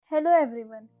Hello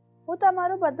everyone, હું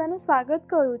તમારું બધાનું સ્વાગત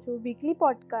કરું છું વીકલી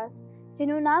પોડકાસ્ટ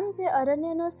જેનું નામ છે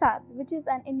અરન્યનો સાદ, which is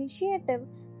an initiative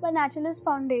by naturalist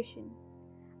foundation.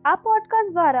 આ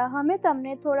પોડકાસ્ટ દ્વારા અમે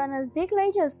તમને થોડા નજદીક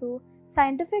લઈ જશું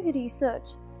સાયન્ટિફિક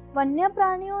રિસર્ચ, વન્ય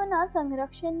પ્રાણીઓના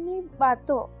સંરક્ષણની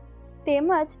વાતો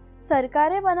તેમજ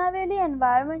સરકારે બનાવેલી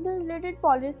એન્વાયરમેન્ટલ રિલેટેડ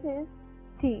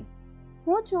પોલિસીઝથી.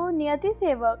 હું છું નિયતિ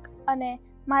સેવક અને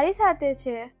મારી સાથે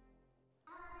છે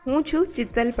હું છું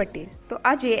ચિત્તલ પટેલ. તો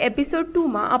આજે એપિસોડ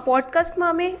 2માં આ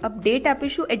પોડકાસ્ટમાં અમે અપડેટ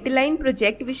આપીશું એટલાઇન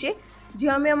પ્રોજેક્ટ વિશે,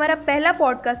 જે અમે અમારા પહેલા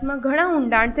પોડકાસ્ટમાં ઘણા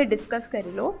ઊંડાણથી ડિસ્કસ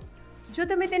કરેલો. જો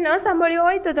તમે તે ન સાંભળ્યો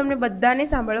હોય તો તમને બધાને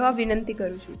સાંભળવા વિનંતી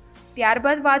કરું છું.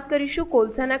 ત્યારબાદ વાત કરીશું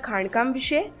કોલસાના ખાણકામ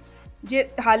વિશે, જે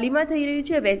હાલમાં થઈ રહ્યું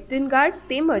છે વેસ્ટર્ન ઘાટ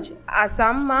તેમજ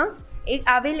આસામમાં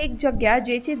આવેલ એક જગ્યા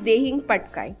જે છે દેહિંગ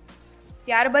પટકાઈ.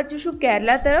 ત્યારબાદ જઈશું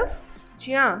કેરલા તરફ,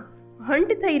 જ્યાં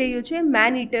હન્ટ થઈ રહ્યું છે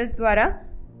મેન ઈટર્સ દ્વારા,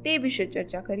 તે વિશે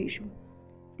ચર્ચા કરીશું.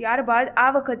 ત્યારબાદ આ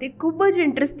વખતે ખૂબ જ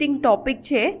ઇન્ટરેસ્ટિંગ ટોપિક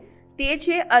છે, તે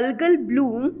છે અલ્ગલ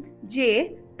બ્લૂમ, જે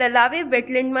તલાવે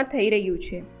વેટલેન્ડમાં થઈ રહ્યું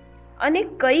છે અને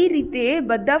કઈ રીતે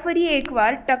બધા ફરી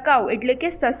એકવાર ટકાઉ એટલે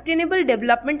કે સસ્ટેનેબલ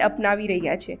ડેવલપમેન્ટ અપનાવી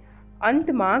રહ્યા છે.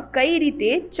 અંતમાં કઈ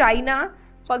રીતે ચાઇના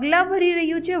પગલાં ભરી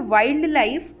રહ્યું છે વાઇલ્ડ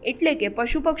લાઈફ એટલે કે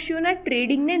પશુ પક્ષીઓના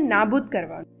ટ્રેડિંગને નાબૂદ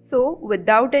કરવા. So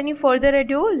without any further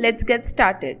adieu, let's get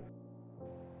started.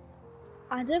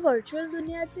 આજે વર્ચ્યુઅલ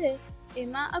દુનિયા છે,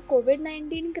 એમાં આ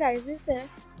કોવિડ-19 ક્રાઇસિસે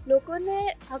લોકોને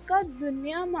આખા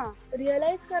દુનિયામાં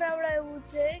રિયલાઇઝ કરાવડાવ્યું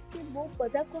છે કે બહુ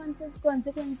બધા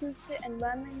કોન્સિક્વન્સીસ છે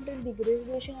એન્વાયરમેન્ટલ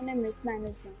ડિગ્રેડેશન અને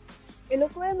મિસમેનેજમેન્ટ. એ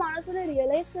લોકોએ માણસોને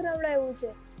રિયલાઇઝ કરાવડાવ્યું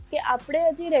છે કે આપણે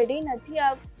હજી રેડી નથી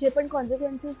આ જે પણ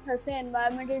કોન્સિક્વન્સીસ થશે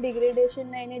એન્વાયરમેન્ટલ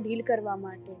ડિગ્રેડેશનને એને ડીલ કરવા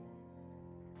માટે.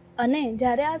 અને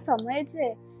જ્યારે આ સમય છે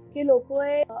કે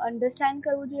લોકોએ અન્ડરસ્ટેન્ડ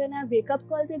કરવું જોઈએ અને આ વેકઅપ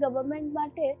કોલ છે ગવર્મેન્ટ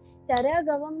માટે, ત્યારે આ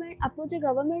આપણું જે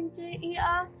ગવર્મેન્ટ છે એ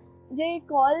આ જે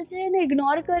કોલ છે એને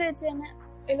ઇગ્નોર કરે છે અને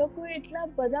એ લોકો એટલા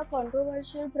બધા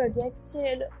કોન્ટ્રોવર્શિયલ પ્રોજેક્ટ્સ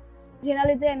છે જેના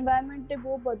લીધે એન્વાયરમેન્ટને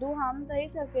બહુ બધું હાર્મ થઈ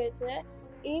શકે છે,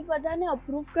 એ બધાને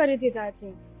અપ્રૂવ કરી દીધા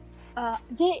છે.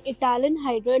 જે ઇટાલિયન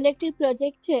હાઇડ્રો ઇલેક્ટ્રિક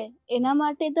પ્રોજેક્ટ છે એના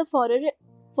માટે ધ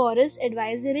ફોરેસ્ટ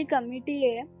એડવાઇઝરી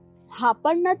કમિટીએ હા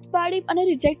પણ નથી પાડી અને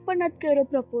રિજેક્ટ પણ નથી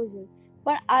કર્યો પ્રપોઝલ.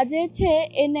 પણ આજે છે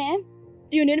એને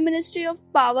union ministry of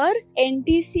power,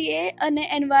 NTCA અને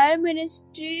એન્વાયરમેન્ટ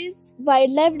મિનિસ્ટ્રીઝ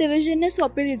વાઇલ્ડ લાઈફ ડિવિઝનને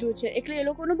સોંપી દીધું છે, એટલે એ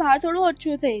લોકોનું ભાર થોડું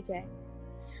ઓછું થઈ જાય.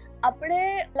 આપણે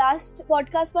લાસ્ટ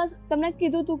પોડકાસ્ટમાં તમને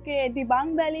કીધું હતું કે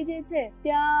દિબાંગ વેલી જે છે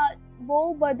ત્યાં બહુ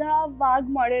બધા વાઘ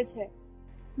મળે છે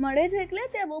એટલે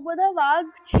ત્યાં બહુ બધા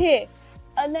વાઘ છે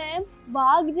અને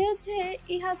વાઘ જે છે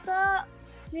એ આખા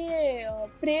જે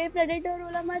પ્રે પ્રેડેટર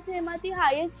ઓલામાં છે એમાંથી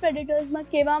હાઈએસ્ટ પ્રેડેટર્સમાં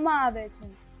કહેવામાં આવે છે.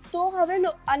 તો હવે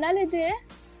આના લીધે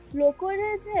લોકો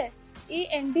જે છે એ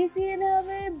NTCAને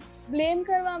હવે બ્લેમ ન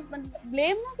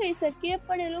કહી શકીએ,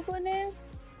 પણ એ લોકોને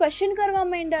ક્વેશ્ચન કરવા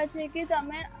માંડ્યા છે કે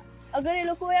તમે અગર એ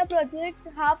લોકોએ આ પ્રોજેક્ટ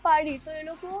હા પાડી તો એ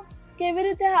લોકો કેવી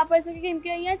રીતે હા પાડી શકે, કેમ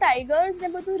કે અહીંયા ટાઈગર્સ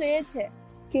ને બધું રહે છે,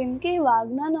 કેમ કે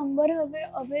વાઘના નંબર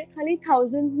હવે ખાલી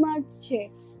થાઉઝન્ડ્સમાં જ છે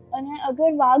અને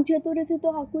અગર વાઘ જતો રહેશે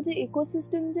તો આખું જે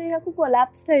ઇકોસિસ્ટમ છે એ આખું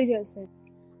કોલેપ્સ થઈ જશે.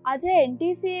 આ જે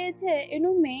NTCA છે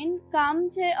એનું મેઇન કામ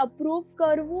છે અપ્રૂવ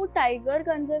કરવું ટાઈગર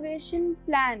કન્ઝર્વેશન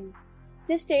પ્લાન,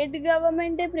 જે સ્ટેટ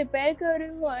ગવર્મેન્ટે પ્રિપેર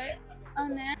કર્યું હોય,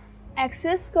 અને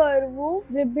એક્સેસ કરવું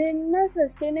વિભિન્ન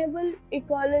સસ્ટેનેબલ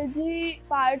ઇકોલોજી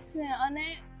પાર્ટ્સને અને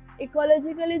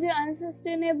ઇકોલોજીકલી જે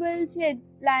અનસસ્ટેનેબલ છે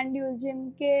લેન્ડ યુઝ, જેમ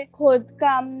કે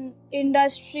ખોદકામ,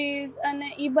 ઇન્ડસ્ટ્રીઝ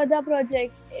અને એ બધા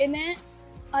પ્રોજેક્ટ્સ, એને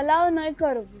અલાવ ન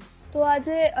કરવું. તો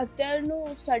આજે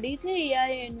અત્યારનું સ્ટડી છે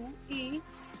EIAનું, એ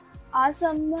આ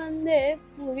સંબંધે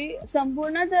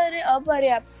સંપૂર્ણ તરે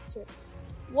અપર્યાપ્ત છે.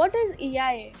 What is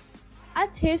EIA? આ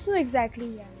છે શું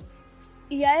એક્ઝેક્ટલી EIA?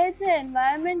 EIA છે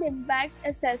એન્વાયરમેન્ટ ઇમ્પેક્ટ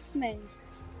એસેસમેન્ટ,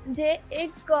 જે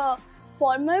એક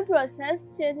ફોર્મલ પ્રોસેસ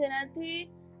છે જેનાથી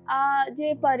આ જે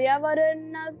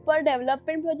પર્યાવરણના પર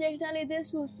ડેવલપમેન્ટ પ્રોજેક્ટના લીધે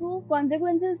શું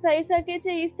કોન્સિક્વન્સીસ થઈ શકે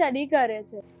છે એ સ્ટડી કરે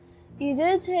છે. એ જે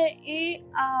છે એ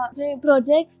આ જે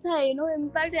પ્રોજેક્ટ્સ થાય એનું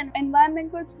ઇમ્પેક્ટ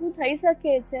એન્વાયરમેન્ટ પર શું થઈ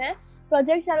શકે છે,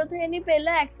 પ્રોજેક્ટ ચાલુ થાય એની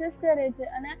પહેલાં એક્સેસ કરે છે,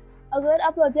 અને અગર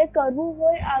આ પ્રોજેક્ટ કરવું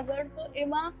હોય આગળ તો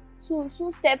એમાં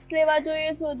શું સ્ટેપ્સ લેવા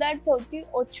જોઈએ સો દેટ સૌથી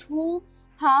ઓછું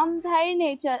હાર્મ થાય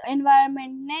નેચર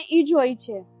એન્વાયરમેન્ટને એ જોઈ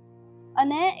છે,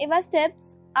 અને એવા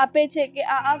સ્ટેપ્સ આપે છે કે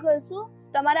આ કરશું,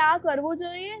 તમારે આ કરવું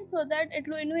જોઈએ સો દેટ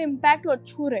એટલું એનું ઇમ્પેક્ટ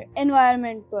ઓછું રહે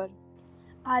એન્વાયરમેન્ટ પર.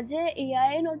 આજે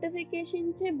EIA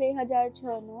નોટિફિકેશન છે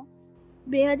 2006નું.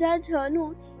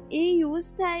 2006નું એ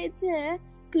યુઝ થાય છે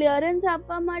ક્લિયરન્સ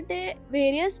આપવા માટે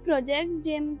વેરિયસ પ્રોજેક્ટ્સ,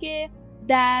 જેમ કે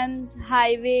dams,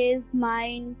 highways,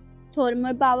 mine,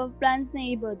 thermal power plants ને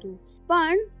એ બધું.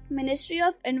 પણ ministry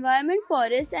of environment,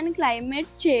 forest and climate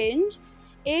change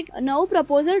એક નવું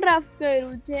પ્રપોઝલ ડ્રાફ્ટ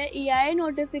કર્યું છે EIA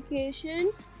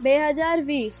નોટિફિકેશન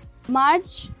 2020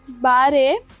 માર્ચ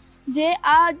 12 જે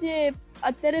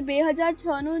અત્યારે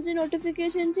 2006નું જે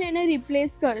નોટિફિકેશન છે એને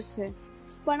રિપ્લેસ કરશે.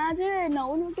 પણ આ જે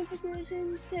નવું નોટિફિકેશન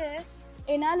છે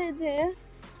એના લીધે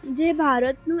જે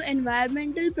ભારતનું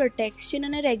એન્વાયરમેન્ટલ પ્રોટેક્શન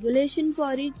અને રેગ્યુલેશન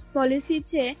પોલિસી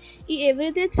છે એ એવી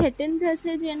રીતે થ્રેટન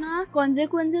થશે જેના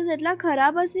કોન્સિક્વન્સીસ એટલા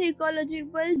ખરાબ હશે ઇકોલોજી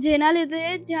પર, જેના લીધે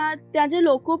ત્યાં જે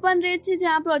લોકો પણ રહે છે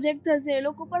જ્યાં પ્રોજેક્ટ થશે એ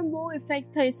લોકો પણ બહુ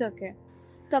ઇફેક્ટ થઈ શકે.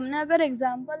 તમને અગર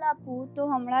એક્ઝામ્પલ આપું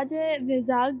તો હમણાં જે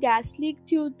વિઝાગ ગેસ લીક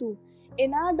થયું હતું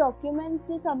એના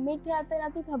ડોક્યુમેન્ટ્સ જે સબમિટ થયા હતા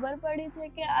એનાથી ખબર પડી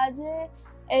છે કે આજે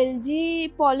LG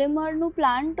પોલિમરનું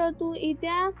પ્લાન્ટ હતું એ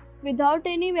ત્યાં without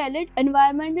any valid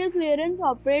environmental clearance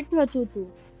operate થતું હતું.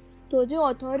 તો જે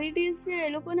ઓથોરિટીઝ છે એ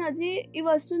લોકોને હજી એ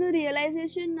વસ્તુનું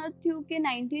રિયલાઇઝેશન નથી થયું કે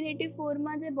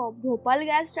 1984માં જે ભોપાલ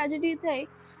ગેસ ટ્રેજેડી થઈ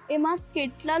એમાં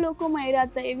કેટલા લોકો મર્યા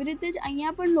હતા. એવી રીતે જ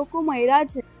અહીંયા પણ લોકો મર્યા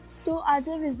છે. તો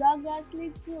આજે વિઝાગ ગેસ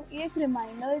લીક થયું એ એક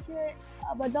રિમાઇન્ડર છે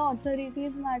આ બધા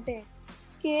ઓથોરિટીઝ માટે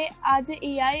કે આ જે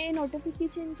EIA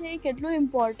નોટિફિકેશન છે એ કેટલું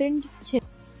ઇમ્પોર્ટન્ટ છે.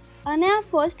 અને આ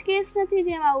ફર્સ્ટ કેસ નથી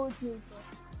જેમ આવું થયું છે.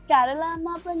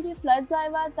 કેરલામાં પણ જે ફ્લડ્સ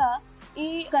આવ્યા હતા એ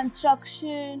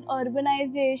construction,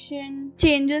 urbanisation,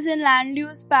 changes in land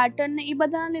use pattern ને એ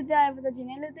બધાના લીધે આવ્યા હતા,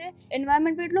 જેને લીધે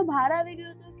એન્વાયરમેન્ટ પર એટલો ભાર આવી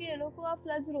ગયો હતો કે એ લોકો આ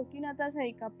ફ્લડ્સ રોકી નહોતા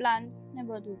શક્યા, પ્લાન્ટ્સ ને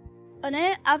બધું. અને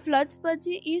આ ફ્લડ્સ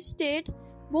પછી એ સ્ટેટ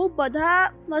બહુ બધા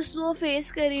વસ્તુઓ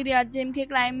ફેસ કરી રહ્યા જેમ કે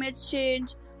ક્લાઇમેટ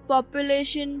ચેન્જ,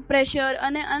 પોપ્યુલેશન પ્રેશર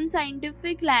અને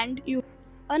અનસાયન્ટિફિક લેન્ડ યુઝ.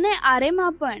 અને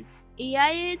આરેમાં પણ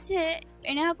EIA છે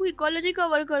એને આખું ઇકોલોજી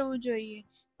કવર કરવું જોઈએ,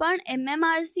 પણ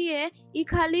MMRCએ એ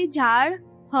ખાલી ઝાડ,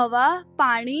 હવા,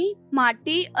 પાણી,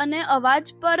 માટી અને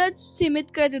અવાજ પર જ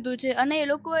સીમિત કરી દીધું છે. અને એ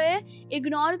લોકોએ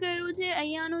ઇગ્નોર કર્યું છે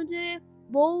અહીંયાનું જે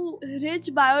બહુ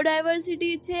રિચ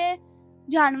બાયોડાયવર્સિટી છે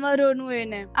જાનવરોનું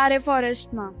એને આરે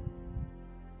ફોરેસ્ટમાં.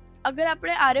 અગર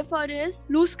આપણે આરે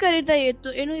ફોરેસ્ટ લૂઝ કરી દઈએ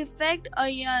તો એનું ઇફેક્ટ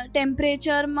અહીંયા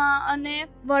ટેમ્પરેચરમાં અને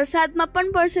વરસાદમાં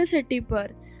પણ પડશે સિટી પર.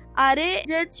 આરે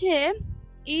જે છે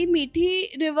એ મીઠી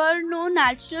રિવરનું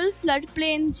નેચરલ ફ્લડ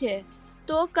પ્લેન છે.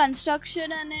 તો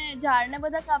કન્સ્ટ્રક્શન અને ઝાડને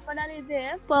બધા કાપવાના લીધે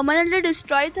પરમનન્ટલી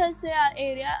ડિસ્ટ્રોય થશે આ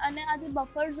એરિયા. અને આ જે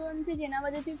બફર ઝોન છે જેના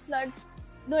વજહથી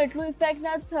ફ્લડ્સનું એટલું ઇફેક્ટ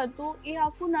નથી થતું એ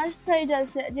આખું નષ્ટ થઈ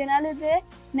જશે, જેના લીધે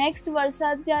નેક્સ્ટ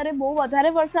વરસાદ જ્યારે બહુ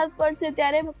વધારે વરસાદ પડશે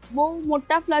ત્યારે બહુ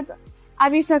મોટા ફ્લડ્સ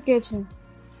આવી શકે છે.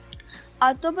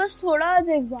 આ તો બસ થોડા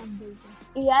જ એક્ઝામ્પલ છે.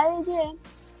 EIA છે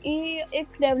એ એક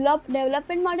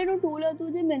ડેવલપમેન્ટ માટેનું ટૂલ હતું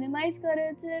જે મિનિમાઇઝ કરે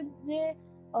છે જે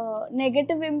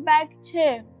નેગેટિવ ઇમ્પેક્ટ છે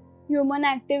હ્યુમન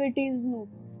એક્ટિવિટીઝનું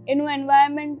એનું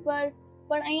એન્વાયરમેન્ટ પર.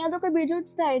 પણ અહીંયા તો કંઈ બીજું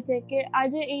જ થાય છે કે આ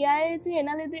જે EIA છે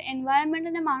એના લીધે એન્વાયરમેન્ટ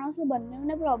અને માણસો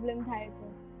બંનેને પ્રોબ્લેમ થાય છે.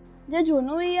 જે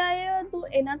જૂનું EIA હતું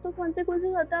એના તો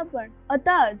કોન્સિક્વન્સીસ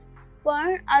હતા જ,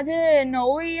 પણ આ જે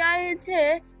નવું EIA છે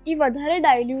એ વધારે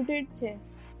ડાયલ્યુટેડ છે.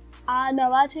 આ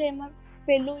નવા છે એમાં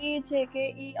પહેલું એ છે કે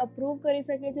એ અપ્રૂવ કરી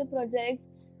શકે છે પ્રોજેક્ટ્સ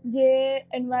જે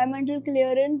એન્વાયરમેન્ટલ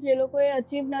ક્લિયરન્સ જે લોકોએ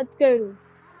અચીવ નથી કર્યું.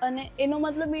 અને એનો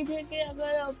મતલબ એ છે કે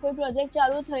અગર કોઈ પ્રોજેક્ટ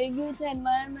ચાલુ થઈ ગયું છે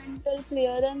એન્વાયરમેન્ટલ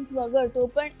ક્લિયરન્સ વગર તો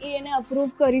પણ એને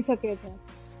અપ્રૂવ કરી શકે છે.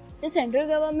 જે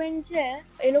સેન્ટ્રલ ગવર્મેન્ટ છે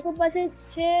એ લોકો પાસે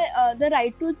છે ધ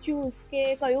રાઇટ ટુ ચૂઝ કે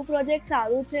કયું પ્રોજેક્ટ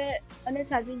સારું છે અને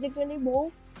સ્ટ્રેટેજિકલી બહુ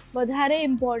વધારે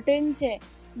ઇમ્પોર્ટન્ટ છે.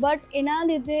 બટ એના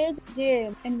લીધે જે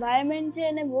એન્વાયરમેન્ટ છે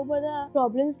એને બહુ બધા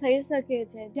પ્રોબ્લેમ્સ થઈ શકે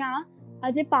છે જ્યાં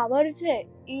આ જે પાવર છે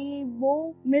એ બહુ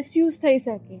મિસયુઝ થઈ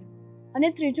શકે. અને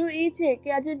ત્રીજું એ છે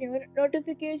કે આ જે ન્યૂ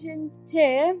નોટિફિકેશન છે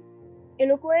એ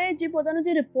લોકોએ જે પોતાનો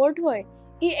જે રિપોર્ટ હોય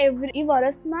એ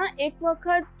વર્ષમાં એક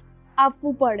વખત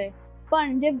આપવું પડે,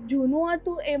 પણ જે જૂનું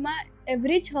હતું એમાં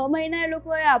એવરી 6 મહિના એ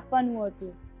લોકોએ આપવાનું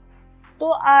હતું.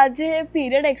 તો આ જે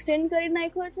પીરિયડ એક્સટેન્ડ કરી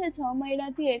નાખ્યો છે 6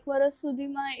 મહિનાથી 1 વર્ષ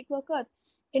સુધીમાં એક વખત,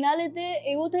 એના લીધે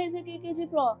એવું થઈ શકે કે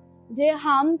જે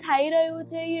હાર્મ થઈ રહ્યું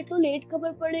છે એ એટલું લેટ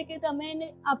ખબર પડે કે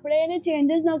આપણે એને ચેન્જ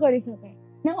જ ન કરી શકાય.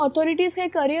 અને ઓથોરિટીઝ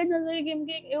કંઈ કરી જ ન શકે કેમ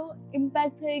કે એવું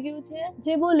ઇમ્પેક્ટ થઈ ગયું છે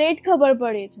જે બહુ લેટ ખબર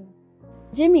પડે છે.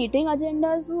 જે મીટિંગ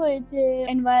એજન્ડાઝ હોય જે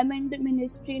એન્વાયરમેન્ટ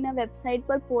મિનિસ્ટ્રીના વેબસાઇટ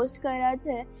પર પોસ્ટ કર્યા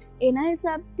છે એના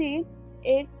હિસાબથી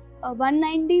એક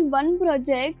 191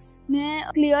 પ્રોજેક્ટ્સને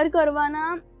ક્લિયર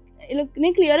કરવાના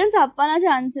ને ક્લિયરન્સ આપવાના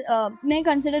ચાન્સ ને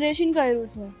કન્સિડરેશન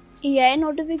કર્યું છે. EIA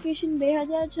નોટિફિકેશન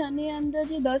 2006ની અંદર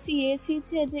જે 10 EAC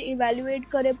છે જે ઇવેલ્યુએટ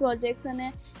કરે પ્રોજેક્ટ્સ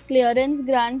અને ક્લિયરન્સ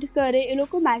ગ્રાન્ટ કરે એ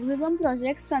લોકો મેક્સિમમ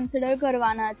પ્રોજેક્ટ્સ કન્સિડર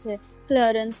કરવાના છે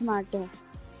ક્લિયરન્સ માટે.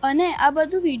 અને આ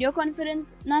બધું વિડીયો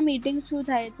કોન્ફરન્સના મીટિંગ શું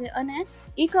થાય છે અને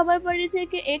એ ખબર પડી છે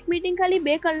કે એક મીટિંગ ખાલી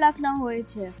 2 કલાકના હોય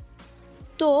છે.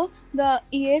 તો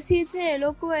ધ EAC છે એ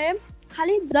લોકોએ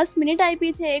ખાલી 10 મિનિટ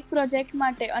આપી છે એક પ્રોજેક્ટ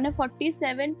માટે અને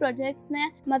 47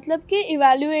 પ્રોજેક્ટ્સને મતલબ કે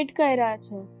ઇવેલ્યુએટ કર્યા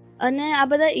છે. અને આ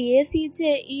બધા EAC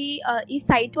છે એ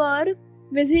સાઇટ પર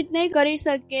વિઝિટ નહીં કરી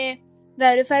શકે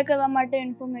વેરીફાઈ કરવા માટે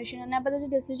ઇન્ફોર્મેશન, અને આ બધા જે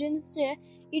ડિસિઝન્સ છે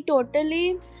એ ટોટલી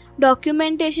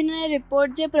ડોક્યુમેન્ટેશન અને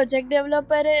રિપોર્ટ જે પ્રોજેક્ટ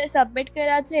ડેવલપરે સબમિટ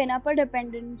કર્યા છે એના પર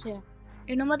ડિપેન્ડન્ટ છે.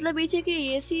 એનો મતલબ એ છે કે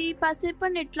EAC પાસે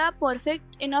પણ એટલા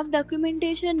પરફેક્ટ ઇનફ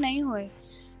ડોક્યુમેન્ટેશન નહીં હોય.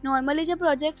 નોર્મલી જે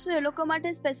પ્રોજેક્ટ્સ હોય એ લોકો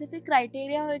માટે સ્પેસિફિક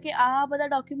ક્રાઇટેરિયા હોય કે આ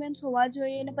બધા ડોક્યુમેન્ટ્સ હોવા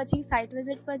જોઈએ અને પછી સાઇટ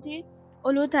વિઝિટ પછી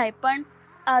ઓલું થાય. પણ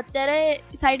અત્યારે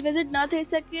સાઇટ વિઝિટ ન થઈ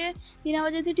શકે તેના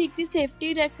વજહથી ઠીકથી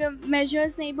સેફ્ટી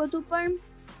મેજર્સ ને એ બધું પણ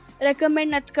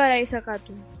રેકમેન્ડ નથી કરાવી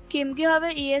શકાતું, કેમ કે હવે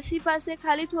EAC પાસે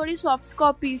ખાલી થોડી સોફ્ટ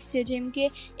કોપીઝ છે, જેમ કે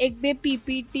 1-2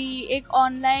 PPT, એક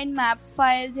ઓનલાઈન મેપ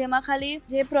ફાઇલ જેમાં ખાલી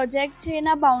જે પ્રોજેક્ટ છે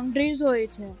એના બાઉન્ડ્રીઝ હોય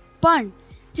છે. પણ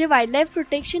જે વાઇલ્ડલાઇફ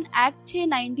પ્રોટેક્શન એક્ટ છે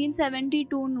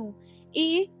 1972નું એ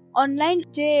ઓનલાઈન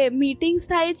જે મીટિંગ્સ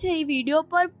થાય છે એ વિડીયો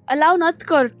પર અલાઉ નથી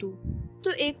કરતું. તો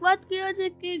એક વાત ક્લિયર છે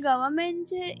કે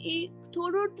ગવર્મેન્ટ છે એ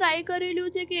થોડું ટ્રાય કરેલું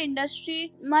છે કે ઇન્ડસ્ટ્રી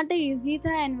માટે ઇઝી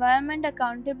થાય એન્વાયરમેન્ટ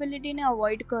અકાઉન્ટેબિલિટીને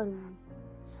અવોઇડ કરવું.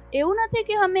 એવું નથી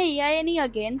કે અમે EIAની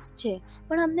અગેન્સ્ટ છે,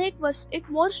 પણ અમને એક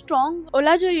મોર સ્ટ્રોંગ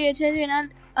જોઈએ છે જેના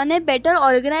અને બેટર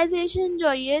ઓર્ગેનાઇઝેશન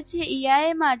જોઈએ છે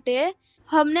EIA માટે.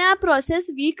 અમને આ પ્રોસેસ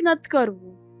વીક નથી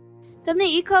કરવું. તમને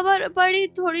એ ખબર પડી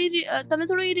તમે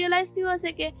થોડું એ રિયલાઇઝ થયું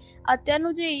હશે કે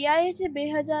અત્યારનું જે EIA છે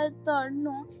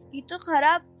 2003નું એ તો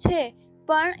ખરાબ છે,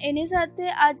 પણ એની સાથે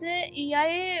આજે EIA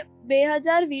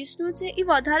 2020નું છે એ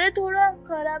વધારે થોડા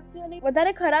ખરાબ છે અને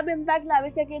વધારે ખરાબ ઇમ્પેક્ટ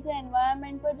લાવી શકે છે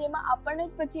એન્વાયરમેન્ટ પર, જેમાં આપણને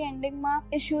જ પછી એન્ડિંગમાં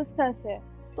ઇશ્યુઝ થશે.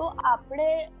 તો આપણે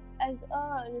એઝ અ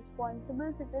રિસ્પોન્સિબલ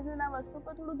સિટીઝન આ વસ્તુ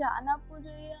પર થોડું ધ્યાન આપવું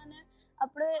જોઈએ અને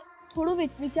આપણે થોડું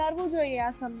વિચારવું જોઈએ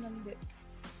આ સંબંધિત.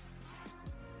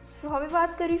 તો હવે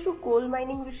વાત કરીશું કોલ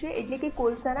માઇનિંગ વિશે, એટલે કે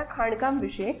કોલસાના ખાણકામ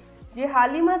વિશે, જે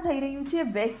હાલમાં થઈ રહ્યું છે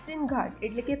વેસ્ટર્ન ઘાટ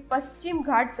એટલે કે પશ્ચિમ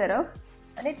ઘાટ તરફ,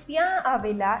 અને ત્યાં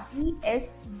આવેલા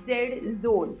ESZ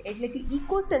ઝોન એટલે કે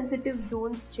ઇકો સેન્સિટિવ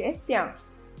ઝોન્સ છે ત્યાં.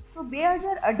 તો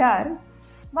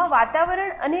 2018માં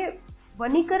વાતાવરણ અને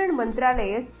વનીકરણ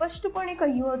મંત્રાલયે સ્પષ્ટપણે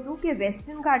કહ્યું હતું કે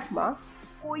વેસ્ટર્ન ઘાટમાં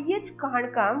કોઈ જ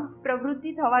ખાણકામ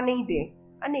પ્રવૃત્તિ થવા નહીં દે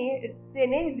અને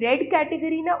તેને રેડ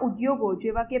કેટેગરીના ઉદ્યોગો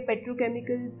જેવા કે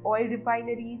petrochemicals, oil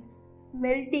refineries,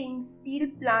 smelting, steel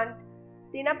plant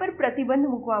તેના પર પ્રતિબંધ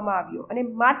મૂકવામાં આવ્યો અને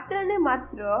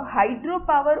માત્ર હાઇડ્રો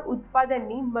પાવર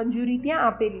ઉત્પાદનની મંજૂરી ત્યાં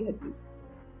આપેલી હતી.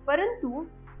 પરંતુ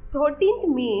 13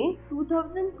 મે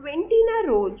 2020ના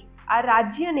રોજ આ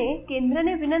રાજ્યને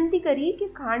કેન્દ્રને વિનંતી કરી કે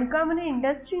ખાણકામ અને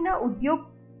ઇન્ડસ્ટ્રીના ઉદ્યોગ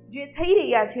જે થઈ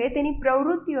રહ્યા છે તેની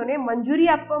પ્રવૃત્તિઓને મંજૂરી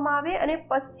આપવામાં આવે અને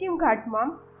પશ્ચિમ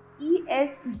ઘાટમાં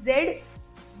ESZ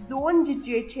ઝોન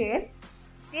જે છે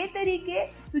તે તરીકે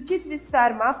સૂચિત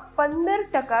વિસ્તારમાં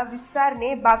 15% વિસ્તારને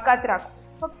બાકાત રાખવો,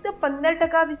 ફક્ત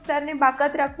 15% વિસ્તારને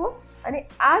બાકાત રાખવો. અને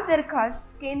આ દરખાસ્ત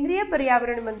કેન્દ્રીય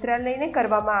પર્યાવરણ મંત્રાલયને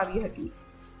કરવામાં આવી હતી.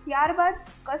 ત્યારબાદ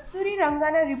કસ્તુરી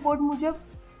રંગાના રિપોર્ટ મુજબ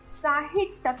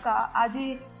 60% આ જે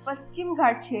પશ્ચિમ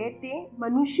ઘાટ છે તે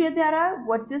મનુષ્ય દ્વારા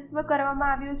વર્ચસ્વ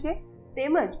કરવામાં આવ્યો છે,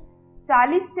 તેમજ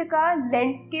 40%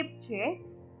 લેન્ડસ્કેપ છે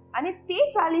અને તે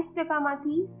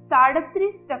 40%માંથી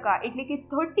 37% એટલે કે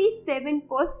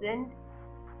 37%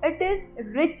 it is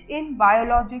rich in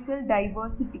biological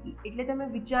diversity. એટલે તમે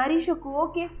વિચારી શકો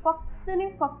કે ફક્ત ને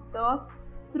ફક્ત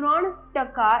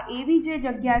 3% એવી જે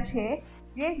જગ્યા છે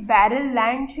જે બેરલ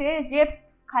લેન્ડ છે, જે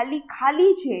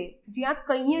ખાલી છે, જ્યાં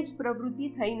કંઈ જ પ્રવૃત્તિ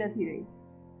થઈ નથી રહી.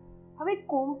 હવે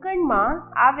કોંકણમાં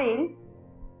આવેલ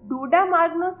ડોડા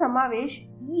માર્ગનો સમાવેશ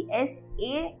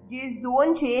ESA જે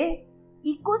ઝોન છે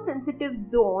ઇકો સેન્સિટિવ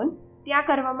ઝોન ત્યાં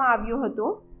કરવામાં આવ્યો હતો,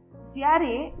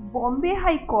 જ્યારે બોમ્બે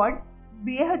હાઈકોર્ટ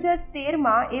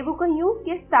 2013માં એવું કહ્યું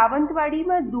કે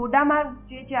સાવંતવાડીમાં ડોડા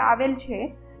માર્ગ જે આવેલ છે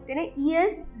તેને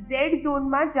ESZ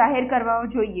ઝોનમાં જાહેર કરવા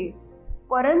જોઈએ.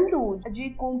 પરંતુ જે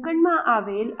કોંકણમાં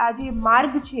આવેલ આ જે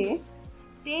માર્ગ છે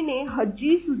તેને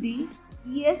હજી સુધી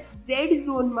ESZ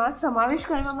ઝોનમાં સમાવેશ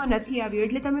કરવામાં નથી આવ્યો.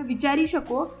 એટલે તમે વિચારી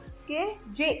શકો કે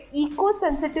જે ઇકો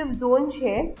સેન્સિટિવ ઝોન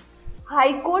છે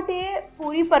હાઈકોર્ટે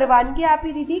પૂરી પરવાનગી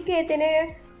આપી દીધી કે તેને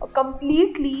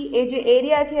કમ્પ્લીટલી એ જે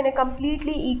એરિયા છે એને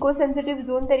કમ્પ્લીટલી ઇકો સેન્સિટિવ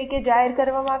ઝોન તરીકે જાહેર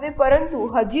કરવામાં આવે, પરંતુ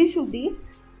હજી સુધી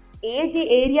એ જે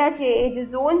એરિયા છે એ જે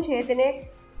ઝોન છે તેને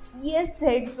ESZ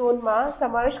ઝોનમાં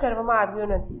સમાવેશ કરવામાં આવ્યો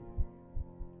નથી.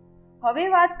 હવે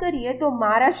વાત કરીએ તો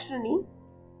મહારાષ્ટ્રની,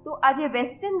 તો આ જે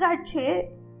વેસ્ટર્ન ઘાટ છે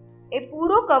એ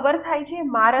પૂરો કવર થાય છે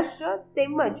મહારાષ્ટ્ર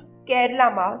તેમજ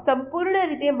કેરલામાં. સંપૂર્ણ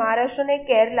રીતે મહારાષ્ટ્ર અને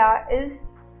Kerala is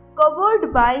covered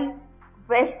by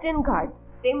western ghat,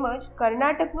 તેમજ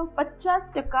કર્ણાટકનો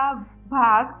 50%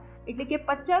 ભાગ એટલે કે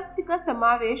 50%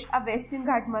 સમાવેશ આ વેસ્ટર્ન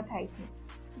ઘાટમાં થાય છે.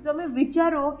 તમે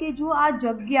વિચારો કે જો આ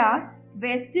જગ્યા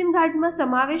વેસ્ટર્ન ઘાટમાં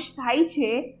સમાવેશ થાય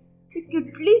છે કે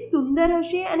કેટલી સુંદર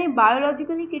હશે અને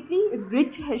બાયોલોજિકલી કેટલી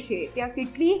રિચ હશે, ત્યાં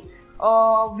કેટલી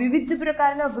વિવિધ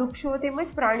પ્રકારના વૃક્ષો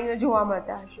તેમજ પ્રાણીઓ જોવા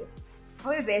મળતા હશે.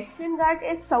 હવે વેસ્ટર્ન ઘાટ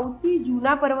એ સૌથી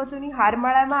જૂના પર્વતોની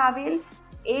હારમાળામાં આવેલ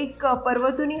એક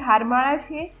પર્વતોની હારમાળા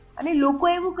છે અને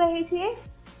લોકો એવું કહે છે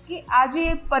કે આ જે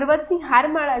પર્વતની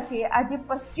હારમાળા છે, આ જે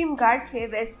પશ્ચિમ ઘાટ છે,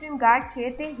 વેસ્ટર્ન ઘાટ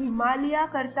છે, તે હિમાલય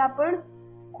કરતાં પણ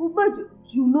ખૂબ જ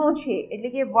જૂનો છે.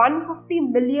 એટલે કે 150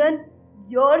 મિલિયન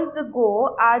યર્સ અગો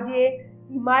આ જે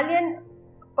હિમાલયન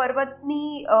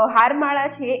પર્વતની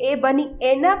હારમાળા છે એ બની,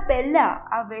 એના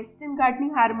પહેલાં આ વેસ્ટર્ન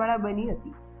ઘાટની હારમાળા બની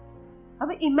હતી.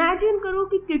 હવે ઇમેજિન કરો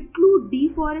કે કેટલું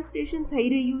ડિફોરેસ્ટેશન થઈ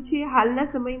રહ્યું છે હાલના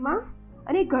સમયમાં,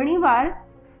 અને ઘણીવાર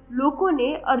લોકોને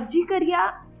અરજી કર્યા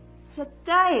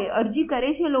છતાંય અરજી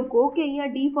કરે છે લોકો કે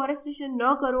અહીંયા ડિફોરેસ્ટેશન ન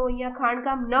કરો, અહીંયા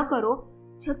ખાણકામ ન કરો,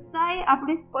 છતાંય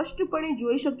આપણે સ્પષ્ટપણે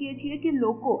જોઈ શકીએ છીએ કે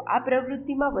લોકો આ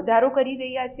પ્રવૃત્તિમાં વધારો કરી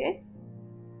રહ્યા છે.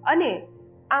 અને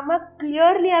આમાં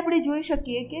ક્લિયરલી આપણે જોઈ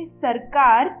શકીએ કે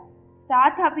સરકાર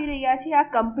સાથ આપી રહ્યા છે આ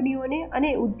કંપનીઓને અને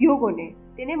ઉદ્યોગોને,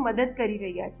 તેને મદદ કરી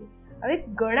રહ્યા છે. હવે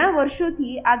ઘણા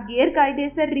વર્ષોથી આ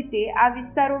ગેરકાયદેસર રીતે આ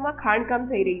વિસ્તારોમાં ખાણકામ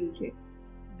થઈ રહ્યું છે.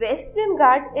 વેસ્ટર્ન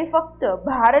ઘાટ એ ફક્ત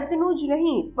ભારતનું જ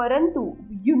નહીં પરંતુ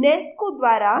યુનેસ્કો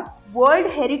દ્વારા વર્લ્ડ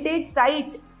હેરિટેજ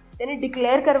સાઇટ તેને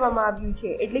ડિક્લેર કરવામાં આવ્યું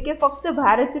છે. એટલે કે ફક્ત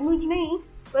ભારતનું જ નહીં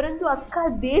પરંતુ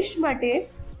આખા દેશ માટે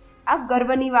આ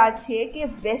ગર્વની વાત છે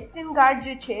કે વેસ્ટર્ન ઘાટ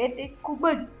જે છે તે ખૂબ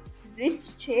જ રિચ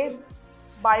છે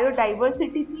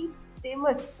બાયોડાયવર્સિટીથી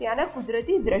તેમજ ત્યાંના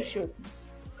કુદરતી દ્રશ્યોથી.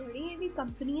 ઘણી એવી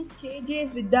કંપનીઝ છે જે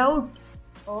વિધાઉટ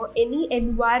એની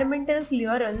એન્વાયરમેન્ટલ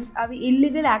ક્લિયરન્સ આવી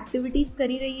ઇલીગલ એક્ટિવિટીઝ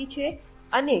કરી રહી છે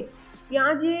અને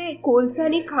ત્યાં જે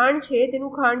કોલસાની ખાણ છે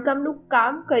તેનું ખાણકામનું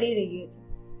કામ કરી રહી છે.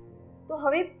 તો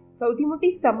હવે સૌથી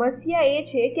મોટી સમસ્યા એ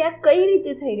છે કે આ કઈ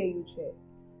રીતે થઈ રહ્યું છે.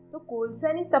 તો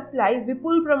કોલસાની સપ્લાય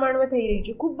વિપુલ પ્રમાણમાં થઈ રહી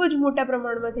છે, ખૂબ જ મોટા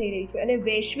પ્રમાણમાં થઈ રહી છે અને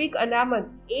વૈશ્વિક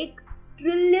અનામત 1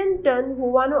 ટ્રિલિયન ટન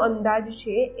હોવાનો અંદાજ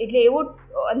છે. એટલે એવો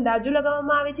અંદાજો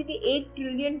લગાવવામાં આવે છે કે 1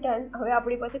 ટ્રિલિયન ટન હવે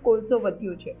આપણી પાસે કોલસો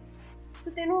વધ્યો છે.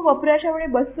 તો તેનો વપરાશ આપણે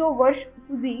 200 વર્ષ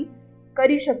સુધી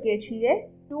કરી શકીએ છીએ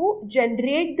ટુ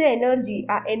જનરેટ ધ એનર્જી.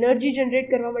 આ એનર્જી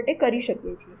જનરેટ કરવા માટે કરી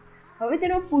શકીએ છીએ. હવે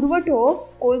તેનો પુરવઠો,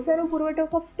 કોલસાનો પુરવઠો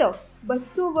ફક્ત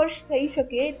 200 વર્ષ થઈ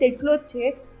શકે તેટલો જ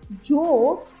છે. જો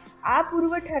આ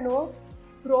પુરવઠાનો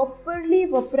પ્રોપરલી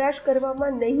વપરાશ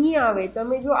કરવામાં નહીં આવે,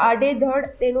 તમે જો આડેધડ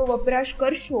તેનો વપરાશ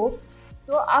કરશો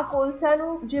તો આ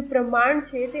કોલસાનું જે પ્રમાણ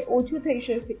છે તે ઓછું થઈ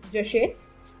જશે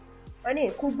અને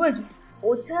ખૂબ જ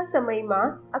ઓછા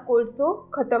સમયમાં આ કોલસો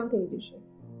ખતમ થઈ જશે.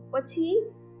 પછી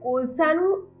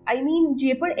કોલસાનું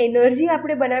જે પણ એનર્જી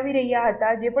આપણે બનાવી રહ્યા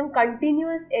હતા, જે પણ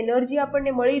કન્ટિન્યુઅસ એનર્જી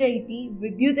આપણને મળી રહી હતી,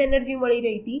 વિદ્યુત એનર્જી મળી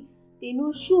રહી હતી,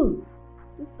 તેનું શું?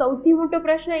 તો સૌથી મોટો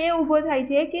પ્રશ્ન એ ઊભો થાય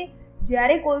છે કે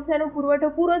જ્યારે કોલસાનો પુરવઠો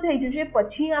પૂરો થઈ જશે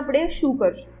પછી આપણે શું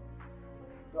કરશું?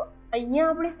 તો અહીંયા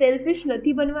આપણે સેલ્ફિશ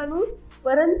નથી બનવાનું,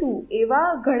 પરંતુ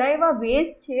ઘણા એવા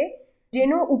વેઝ છે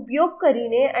જેનો ઉપયોગ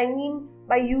કરીને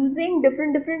બાય યુઝિંગ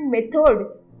ડિફરન્ટ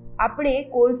મેથડ્સ આપણે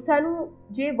કોલસાનું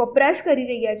જે વપરાશ કરી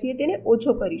રહ્યા છીએ તેને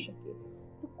ઓછો કરી શકીએ.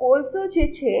 તો કોલસો જે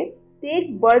છે તે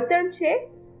એક બળતણ છે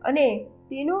અને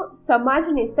તેનો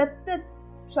સમાજને સતત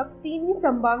શક્તિની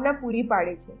સંભાવના પૂરી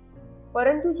પાડે છે.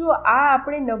 પરંતુ જો આ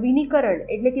આપણે નવીનીકરણ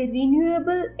એટલે કે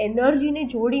રિન્યુએબલ એનર્જીને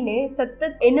જોડીને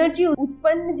સતત એનર્જી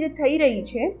ઉત્પન્ન જે થઈ રહી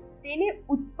છે તેને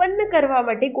ઉત્પન્ન કરવા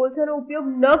માટે કોલસાનો ઉપયોગ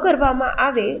ન કરવામાં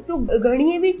આવે તો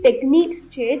ઘણી એવી ટેકનિક્સ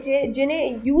છે જેને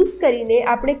યુઝ કરીને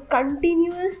આપણે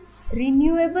કન્ટિન્યુઅસ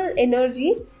રિન્યુએબલ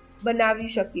એનર્જી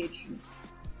બનાવી શકીએ છીએ.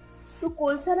 તો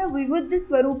કોલસાના વિવિધ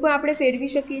સ્વરૂપો આપણે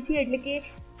ફેરવી શકીએ છીએ, એટલે કે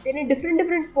તેને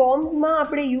ડિફરન્ટ ફોર્મ્સમાં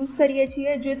આપણે યુઝ કરીએ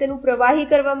છીએ. જો તેનું પ્રવાહી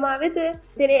કરવામાં આવે તો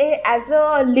તેને એઝ અ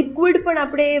લિક્વિડ પણ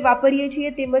આપણે વાપરીએ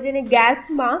છીએ, તેમજ એને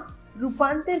ગેસમાં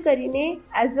રૂપાંતર કરીને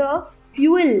એઝ અ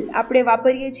ફ્યુઅલ આપણે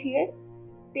વાપરીએ છીએ.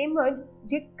 તેમજ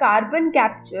જે કાર્બન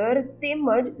કેપ્ચર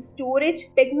તેમજ સ્ટોરેજ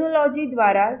ટેકનોલોજી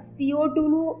દ્વારા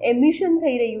CO2નું એમિશન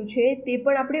થઈ રહ્યું છે તે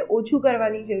પણ આપણે ઓછું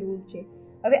કરવાની જરૂર છે.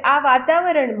 હવે આ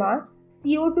વાતાવરણમાં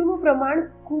CO2નું પ્રમાણ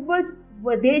ખૂબ જ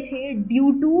વધે છે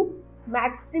due to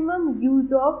maximum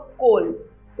use of coal.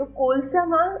 તો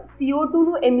કોલસામાં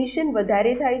CO2નું એમિશન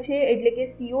વધારે થાય છે, એટલે કે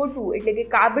CO2 એટલે કે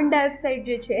કાર્બન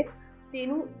ડાયોક્સાઇડ જે છે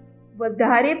તેનું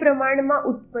વધારે પ્રમાણમાં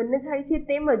ઉત્પન્ન થાય છે.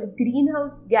 તેમજ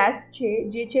ગ્રીનહાઉસ ગેસ છે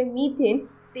જે છે મીથેન,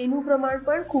 તેનું પ્રમાણ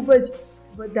પણ ખૂબ જ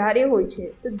વધારે હોય છે.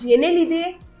 તો જેને લીધે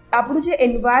આપણું જે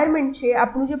એન્વાયરમેન્ટ છે,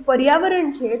 આપણું જે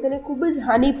પર્યાવરણ છે તેને ખૂબ જ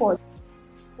હાનિ પહોંચે.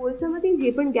 કોલસામાંથી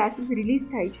જે પણ ગેસીસ રિલીઝ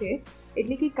થાય છે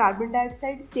એટલે કે કાર્બન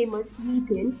ડાયોક્સાઇડ તેમજ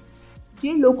મીથેન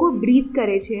જે લોકો બ્રીથ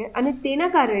કરે છે અને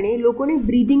તેના કારણે લોકોને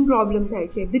બ્રીધિંગ પ્રોબ્લેમ થાય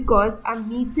છે, બિકોઝ આ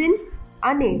મીથેન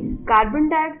અને કાર્બન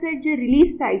ડાયોક્સાઇડ જે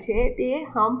રિલીઝ થાય છે તે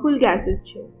હાર્મફુલ ગેસીસ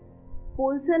છે.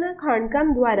 કોલસાના ખાણકામ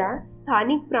દ્વારા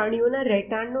સ્થાનિક પ્રાણીઓના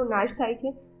રહેઠાણનો નાશ થાય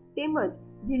છે, તેમજ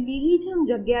જે લીલીછમ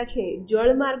જગ્યા છે,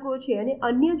 જળમાર્ગો છે અને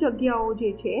અન્ય જગ્યાઓ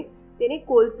જે છે તેને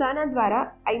કોલસાના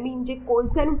દ્વારા જે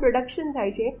કોલસાનું પ્રોડક્શન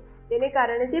થાય છે તેને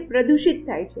કારણે તે પ્રદૂષિત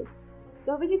થાય છે.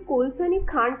 તો હવે જે કોલસાની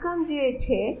ખાણકામ જે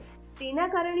છે તેના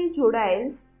કારણે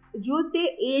જોડાયેલ જો તે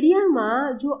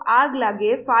એરિયામાં જો આગ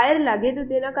લાગે, ફાયર લાગે તો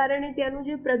તેના કારણે ત્યાંનું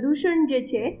જે પ્રદૂષણ જે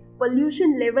છે,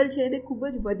 પોલ્યુશન લેવલ છે તે ખૂબ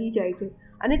જ વધી જાય છે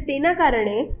અને તેના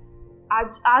કારણે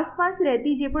આસપાસ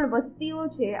રહેતી જે પણ વસ્તીઓ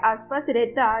છે, આસપાસ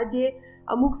રહેતા જે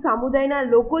અમુક સમુદાયના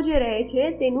લોકો જે રહે છે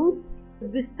તેનું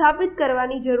વિસ્થાપિત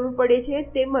કરવાની જરૂર પડે છે,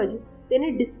 તેમજ તેને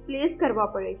ડિસ્પ્લેસ કરવા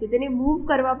પડે છે, તેને મૂવ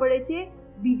કરવા પડે છે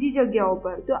બીજી જગ્યાઓ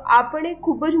પર. તો આ પણ એક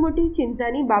ખૂબ જ મોટી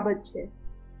ચિંતાની બાબત છે.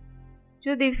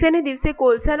 જો દિવસે ને દિવસે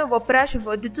કોલસાનો વપરાશ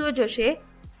વધતો જશે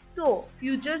તો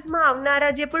ફ્યુચર્સમાં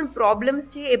આવનારા જે પણ પ્રોબ્લેમ્સ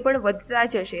છે એ પણ વધતા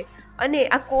જશે અને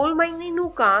આ કોલ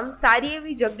માઇનિંગનું કામ સારી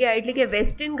એવી જગ્યા એટલે કે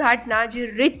વેસ્ટર્ન ઘાટના જે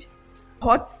રિચ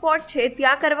હોટસ્પોટ છે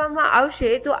ત્યાં કરવામાં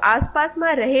આવશે તો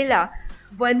આસપાસમાં રહેલા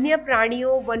વન્ય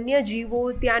પ્રાણીઓ, વન્ય જીવો,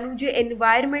 ત્યાંનું જે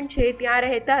એન્વાયરમેન્ટ છે, ત્યાં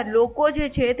રહેતા લોકો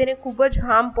જે છે તેને ખૂબ જ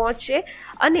હાર્મ પહોંચશે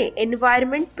અને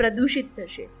એન્વાયરમેન્ટ પ્રદૂષિત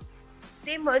થશે.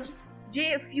 તેમજ જે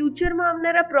ફ્યુચરમાં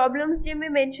આવનારા પ્રોબ્લેમ્સ જે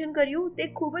મેં મેન્શન કર્યું તે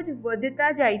ખૂબ જ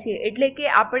વધતા જાય છે. એટલે કે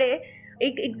આપણે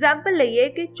એક એક્ઝામ્પલ લઈએ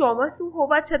કે ચોમાસું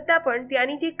હોવા છતાં પણ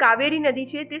ત્યાંની જે કાવેરી નદી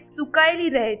છે તે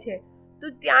સુકાયેલી રહે છે,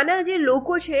 તો ત્યાંના જે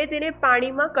લોકો છે તેને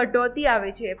પાણીમાં કટોતી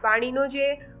આવે છે, પાણીનો જે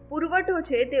પુરવઠો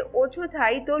છે તે ઓછો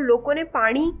થાય તો લોકોને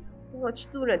પાણી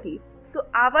પહોંચતું નથી. તો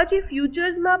આવા જે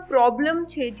ફ્યુચર્સમાં પ્રોબ્લેમ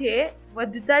છે જે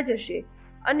વધતા જશે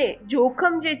અને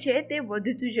જોખમ જે છે તે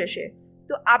વધતું જશે.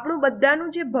 તો આપણું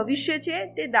બધાનું જે ભવિષ્ય છે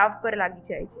તે દાવ પર લાગી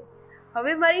જાય છે.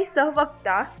 હવે મારી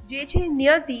સહવક્તા જે છે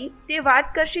નિયતિ તે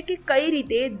વાત કરશે કે કઈ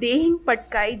રીતે દેહિંગ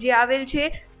પટકાઈ જે આવેલ છે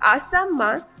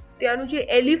આસામમાં, ત્યાંનું જે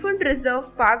એલિફન્ટ રિઝર્વ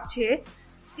પાર્ક છે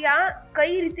ત્યાં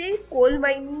કઈ રીતે કોલ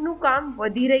માઇનિંગનું કામ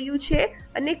વધી રહ્યું છે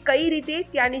અને કઈ રીતે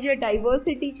ત્યાંની જે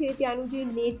ડાયવર્સિટી છે, ત્યાંનું જે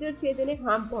નેચર છે તેને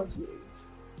હાર્મ પહોંચી રહ્યું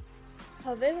છે.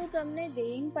 હવે હું તમને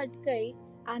દેહિંગ પટકાઈ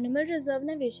એનિમલ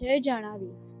રિઝર્વના વિશે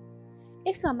જણાવીશ.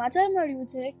 એક સમાચાર મળ્યું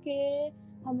છે કે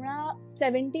હમણાં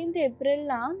 17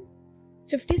 એપ્રિલના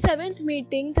 57th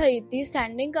મીટિંગ થઈ હતી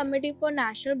standing committee for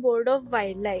national board of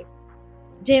wild life,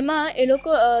 જેમાં એ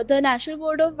લોકો the national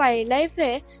board of wild લાઈફે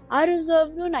આ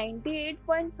રિઝર્વનું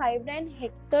 98.59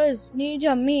 હેક્ટર્સની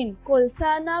જમીન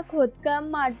કોલસાના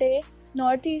ખોદકામ માટે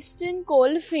નોર્થ ઇસ્ટર્ન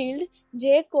કોલ ફિલ્ડ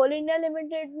જે કોલ ઇન્ડિયા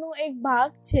લિમિટેડનું એક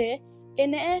ભાગ છે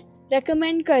એને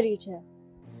રેકમેન્ડ કરી છે.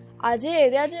 આ જે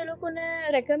એરિયા જે લોકોને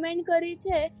રેકમેન્ડ કરી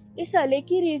છે એ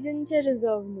સલેકી રીજન છે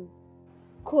રિઝર્વનું.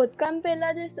 ખોદકામ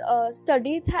પહેલાં જે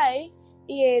સ્ટડી થાય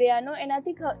એ એરિયાનો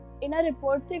એના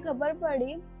રિપોર્ટથી ખબર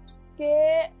પડી કે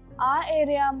આ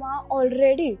એરિયામાં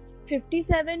ઓલરેડી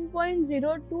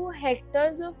 57.02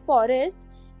 હેક્ટર્સ ઓફ ફોરેસ્ટ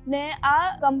ને આ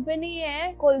કંપનીએ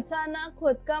કોલસાના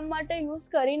ખોદકામ માટે યુઝ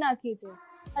કરી નાખી છે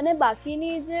અને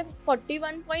બાકીની જે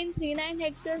 41.39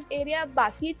 હેક્ટર્સ એરિયા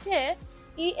બાકી છે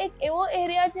એ એક એવો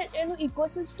એરિયા છે એનું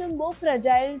ઇકોસિસ્ટમ બહુ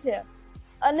ફ્રજાઇલ છે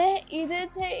અને એ જે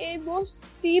છે એ બહુ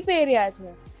સ્ટીપ એરિયા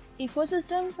છે.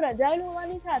 ઇકોસિસ્ટમ ફ્રજાઇલ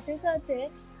હોવાની સાથે સાથે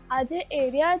આ જે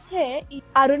એરિયા છે એ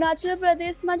અરુણાચલ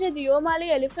પ્રદેશમાં જે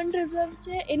દિયોમાલી એલિફન્ટ રિઝર્વ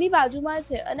છે એની બાજુમાં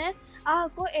છે અને આ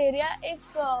આખો એરિયા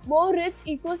એક બહુ રિચ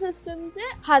ઇકોસિસ્ટમ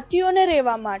છે હાથીઓને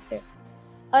રહેવા માટે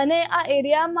અને આ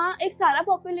એરિયામાં એક સારા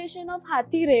પોપ્યુલેશન ઓફ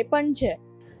હાથી રહે પણ છે.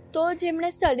 તો જેમણે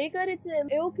સ્ટડી કરી છે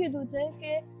એવું કીધું છે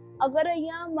કે અગર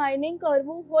અહીંયા માઇનિંગ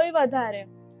કરવું હોય વધારે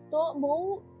તો બહુ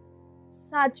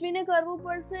સાચવીને કરવું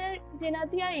પડશે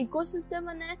જેનાથી આ ઇકોસિસ્ટમ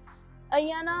અને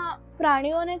અહીંયાના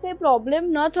પ્રાણીઓને કંઈ પ્રોબ્લેમ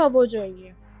ન થવો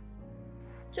જોઈએ.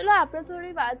 ચલો આપણે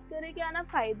થોડી વાત કરીએ કે આના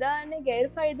ફાયદા અને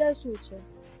ગેરફાયદા શું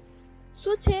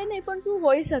છે નહીં પણ શું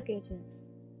હોઈ શકે છે.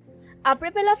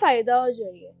 આપણે પહેલાં ફાયદાઓ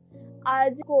જોઈએ. આ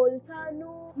જે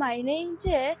કોલસાનું માઇનિંગ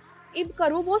છે એ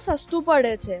કરવું બહુ સસ્તું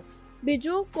પડે છે.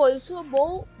 બીજું કોલસો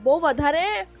બહુ વધારે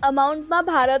અમાઉન્ટમાં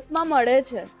ભારતમાં મળે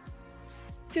છે.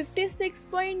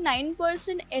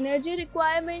 56.9% એનર્જી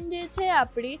રિક્વાયરમેન્ટ જે છે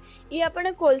આપણી એ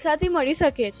આપણને કોલસાથી મળી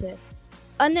શકે છે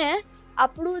અને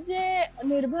આપણું જે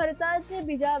નિર્ભરતા છે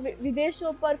બીજા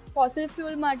વિદેશો પર ફોસિલ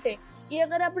ફ્યુલ માટે એ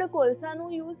અગર આપણે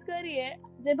કોલસાનું યુઝ કરીએ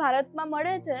જે ભારતમાં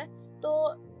મળે છે તો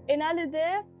એના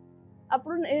લીધે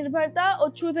આપણું નિર્ભરતા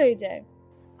ઓછું થઈ જાય.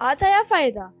 આ થયા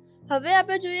ફાયદા. હવે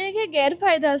આપણે જોઈએ કે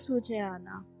ગેરફાયદા શું છે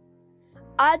આના.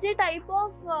 આ જે ટાઈપ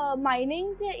ઓફ માઇનિંગ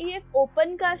છે એ એક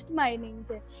ઓપન કાસ્ટ માઇનિંગ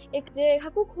છે. એક જે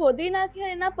આખું ખોદી નાખે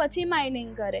એના પછી માઇનિંગ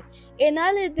કરે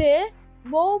એના લીધે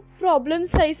બહુ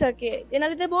પ્રોબ્લેમ્સ થઈ શકે,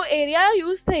 એના લીધે બહુ એરિયા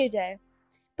યુઝ થઈ જાય.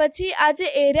 પછી આ જે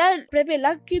એરિયા આપણે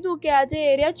પહેલાં કીધું કે આ જે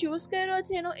એરિયા ચૂઝ કર્યો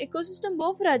છે એનો ઇકોસિસ્ટમ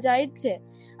બહુ ફ્રજાઇલ છે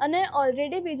અને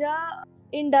ઓલરેડી બીજા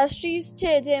ઇન્ડસ્ટ્રીઝ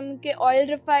છે જેમ કે oil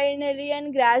refinery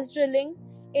and grass drilling,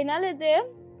 એના લીધે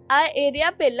આ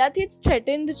એરિયા પહેલાંથી જ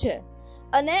થ્રેટેન્ડ છે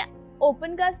અને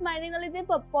ઓપન કાસ્ટ માઇનિંગના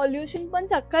લીધે પોલ્યુશન પણ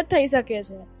સખત થઈ શકે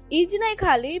છે. એ જ નહીં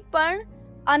ખાલી, પણ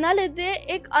આના લીધે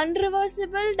એક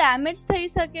અનરિવર્સિબલ ડેમેજ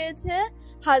થઈ શકે છે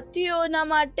હાથીઓના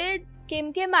માટે, કેમ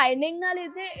કે માઇનિંગના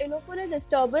લીધે એ લોકોને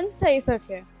ડિસ્ટર્બન્સ થઈ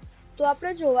શકે. તો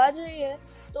આપણે જોવા જઈએ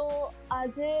તો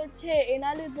આજે છે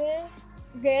એના લીધે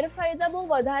ગેરફાયદા બહુ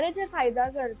વધારે છે ફાયદા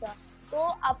કરતાં. તો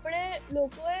આપણે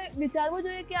લોકોએ વિચારવું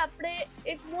જોઈએ કે આપણે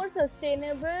એક મોર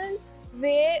સસ્ટેનેબલ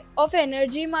વે ઓફ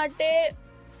એનર્જી માટે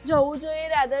જવું જોઈએ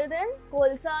રાધર દેન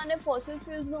કોલસા અને ફોસિલ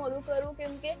ફ્યુલ્સનું ઓલું કરવું,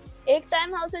 કેમ કે એક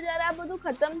ટાઈમ આવશે જ્યારે આ બધું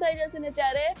ખતમ થઈ જશે ને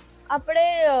ત્યારે આપણે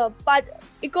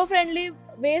ઇકો ફ્રેન્ડલી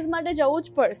વેઝ માટે જવું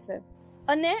જ પડશે.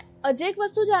 અને હજી એક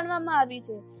વસ્તુ જાણવામાં આવી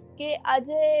છે કે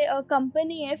આજે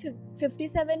કંપનીએ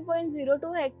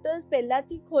 57.02 હેક્ટર્સ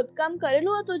પહેલાંથી ખોદકામ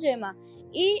કરેલું હતું, જેમાં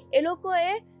એ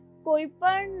લોકોએ કોઈ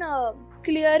પણ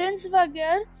ક્લિયરન્સ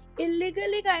વગર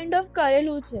ઇલીગલી કાઇન્ડ ઓફ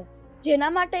કરેલું છે,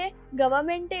 જેના માટે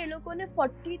ગવર્મેન્ટે એ લોકોને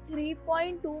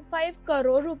 43.25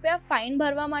 કરોડ રૂપિયા ફાઇન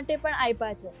ભરવા માટે પણ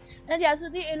આપ્યા છે. અને જ્યાં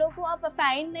સુધી એ લોકો આ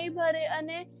ફાઇન નહીં ભરે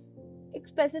અને એક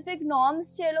સ્પેસિફિક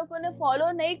નોર્મ્સ છે એ લોકોને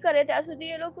ફોલો નહીં કરે ત્યાં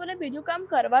સુધી એ લોકોને બીજું કામ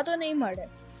કરવા તો નહીં મળે.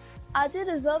 આ જે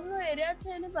રિઝર્વનો એરિયા છે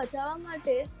એને બચાવવા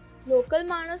માટે લોકલ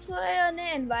માણસોએ અને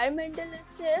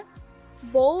એન્વાયરમેન્ટલિસ્ટે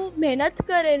બહુ મહેનત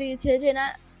કરેલી છે,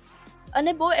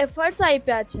 અને બહુ એફર્ટ્સ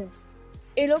આપ્યા છે.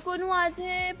 એ લોકોનું આ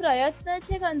જે પ્રયત્ન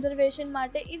છે કન્ઝર્વેશન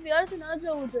માટે એ વ્યર્થ ન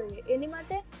જવું જોઈએ. એની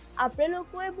માટે આપણે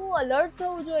લોકોએ બહુ અલર્ટ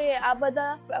થવું જોઈએ આ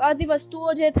બધી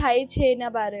વસ્તુઓ જે થાય છે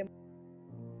એના બારેમાં.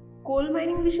 કોલ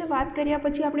માઇનિંગ વિશે વાત કર્યા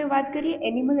પછી આપણે વાત કરીએ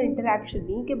એનિમલ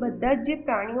ઇન્ટરેક્શનની, કે બધા જ જે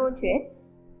પ્રાણીઓ છે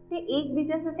તે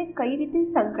એકબીજા સાથે કઈ રીતે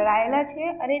સંકળાયેલા છે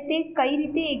અને તે કઈ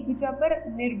રીતે એકબીજા પર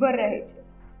નિર્ભર રહે છે.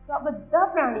 તો આ બધા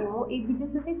પ્રાણીઓ એકબીજા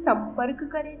સાથે સંપર્ક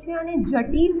કરે છે અને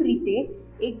જટિલ રીતે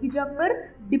એકબીજા પર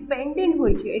ડિપેન્ડન્ટ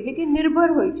હોય છે, એટલે કે નિર્ભર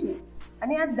હોય છે.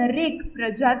 અને આ દરેક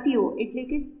પ્રજાતિઓ એટલે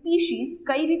કે સ્પીશીઝ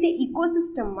કઈ રીતે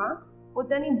ઇકોસિસ્ટમમાં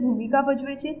પોતાની ભૂમિકા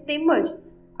ભજવે છે, તેમજ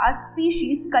આ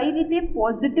સ્પીશીઝ કઈ રીતે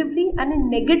પોઝિટિવલી અને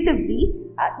નેગેટિવલી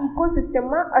આ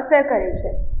ઇકોસિસ્ટમમાં અસર કરે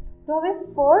છે. તો હવે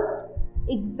ફર્સ્ટ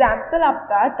એક્ઝામ્પલ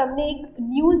આપતા તમને એક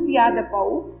ન્યૂઝ યાદ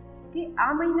અપાવું કે આ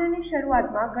મહિનાની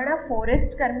શરૂઆતમાં ઘણા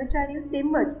ફોરેસ્ટ કર્મચારીઓ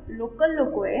તેમજ લોકલ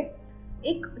લોકોએ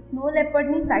એક સ્નો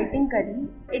લેપર્ડની સાઇટિંગ કરી,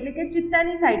 એટલે કે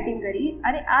ચિત્તાની સાઇટિંગ કરી,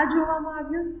 અને આ જોવામાં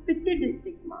આવ્યું સ્પીતિ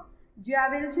ડિસ્ટ્રિક્ટમાં જે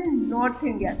આવેલ છે નોર્થ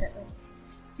ઇન્ડિયા તરફ,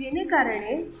 જેને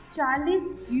કારણે 40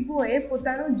 જીવોએ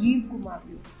પોતાનો જીવ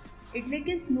ગુમાવ્યો. એટલે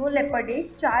કે સ્નો લેપર્ડે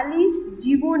 40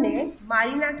 જીવોને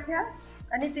મારી નાખ્યા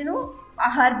અને તેનો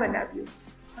આહાર બનાવ્યો.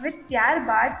 હવે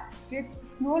ત્યારબાદ જે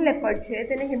સ્નો લેપર્ડ છે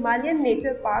તેને હિમાલયન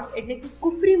નેચર પાર્ક એટલે કે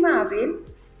કુફરીમાં આવેલ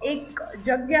એક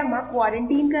જગ્યામાં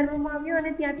ક્વોરન્ટીન કરવામાં આવ્યો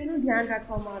અને ત્યાં તેનું ધ્યાન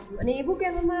રાખવામાં આવ્યું. અને એવું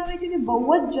કહેવામાં આવે છે કે બહુ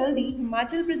જ જલ્દી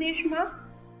હિમાચલ પ્રદેશમાં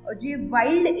જે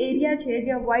વાઇલ્ડ એરિયા છે,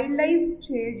 જ્યાં વાઇલ્ડ લાઈફ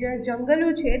છે, જ્યાં જંગલો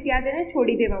છે, ત્યાં તેને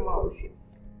છોડી દેવામાં આવશે.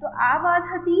 તો આ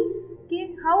વાત હતી કે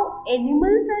how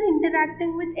animals are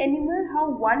interacting with animal, how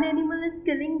one animal is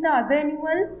killing the other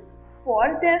animal four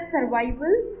there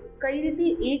survival. કઈ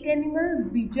રીતે એક એનિમલ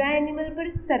બીજા એનિમલ પર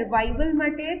સર્વાઈવલ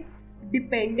માટે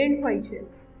ડિપેન્ડન્ટ હોય છે.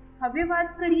 હવે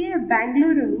વાત કરીએ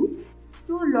બેંગલુરુની.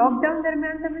 તો લોકડાઉન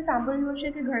દરમિયાન તમે સાંભળ્યું હશે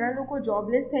કે ઘણા લોકો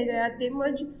જોબલેસ થઈ ગયા,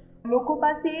 તેમજ લોકો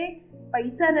પાસે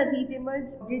પૈસા નથી,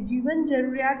 તેમજ જે જીવન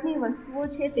જરૂરિયાતની વસ્તુઓ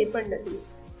છે તે પણ નથી.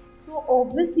 તો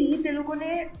ઓબ્વિયસલી તે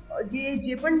લોકોને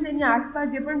જે પણ તેની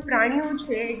આસપાસ જે પણ પ્રાણીઓ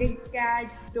છે, એટલે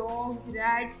કેટ્સ, ડોગ્સ,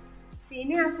 રેટ્સ,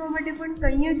 તેને આપવા માટે પણ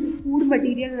કંઈ જ ફૂડ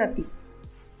મટીરિયલ નથી.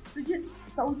 તો જે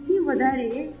સૌથી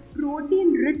વધારે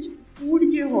પ્રોટીન રિચ ફૂડ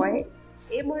જે હોય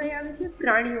એ મળી આવે છે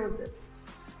પ્રાણીઓ પર.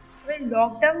 હવે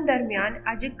લોકડાઉન દરમિયાન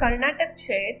આ જે કર્ણાટક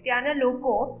છે ત્યાંના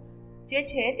લોકો જે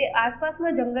છે તે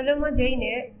આસપાસના જંગલોમાં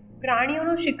જઈને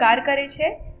પ્રાણીઓનો શિકાર કરે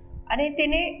છે અને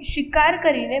તેને શિકાર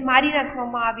કરીને મારી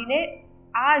નાખવામાં આવીને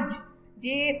આ જ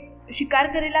જે શિકાર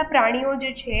કરેલા પ્રાણીઓ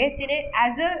જે છે તેને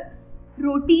એઝ અ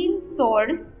પ્રોટીન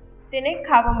સોર્સ તેને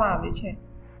ખાવામાં આવે છે.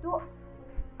 તો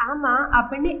આમાં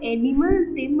આપણને એનિમલ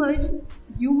તેમજ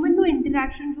હ્યુમનનું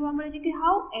ઇન્ટરેક્શન જોવા મળે છે કે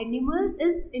how animal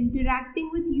is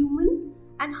interacting with human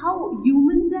and how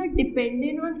humans R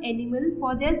dependent on animal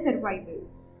four there survival.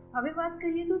 હવે વાત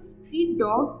કરીએ તો સ્ટ્રીટ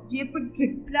ડોગ્સ,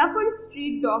 જેટલા પણ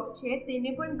સ્ટ્રીટ ડોગ્સ છે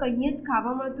તેને પણ કંઈ જ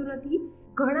ખાવા મળતું નથી.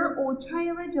 ઘણા ઓછા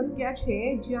એવા જગ્યા છે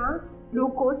જ્યાં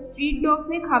લોકો સ્ટ્રીટ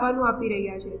ડોગ્સને ખાવાનું આપી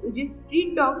રહ્યા છે. તો જે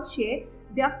સ્ટ્રીટ ડોગ્સ છે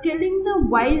they are killing the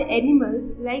wild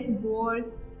animals like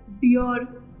bourse,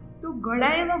 ડિયર્સ. તો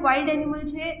ઘણા એવા વાઇલ્ડ એનિમલ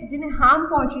છે જેને હાર્મ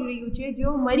પહોંચી રહ્યું છે,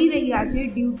 જેઓ મરી રહ્યા છે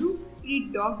due two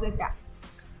street dogs attack.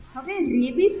 હવે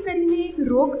રેબિસ કરીને એક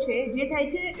રોગ છે જે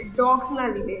થાય છે ડોગ્સના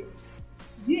લીધે.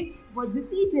 જે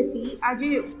વધતી જતી આ જે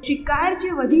શિકાર જે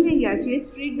વધી રહ્યા છે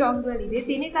સ્ટ્રીટ ડોગ્સના લીધે,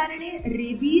 તેને કારણે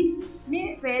રેબીઝને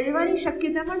ફેલવાની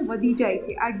શક્યતા પણ વધી જાય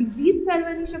છે. આ ડિઝીઝ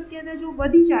ફેલવાની શક્યતા જો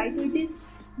વધી જાય તો it is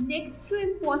next to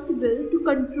impossible to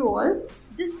control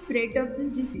the spread of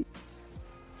this disease.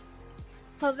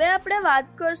 હવે આપણે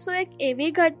વાત કરશું એક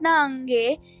એવી ઘટના અંગે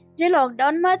જે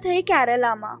લોકડાઉનમાં થઈ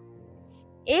કેરલામાં.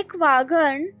 એક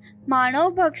વાઘણ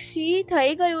માનવભક્ષી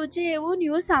થઈ ગયું છે એવું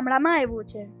ન્યૂઝ સાંભળવામાં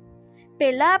આવ્યું છે.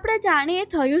 પહેલાં આપણે જાણીએ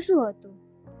થયું શું હતું.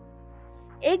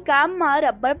 એક ગામમાં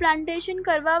રબર પ્લાન્ટેશન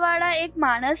કરવાવાળા એક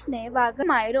માણસને વાઘ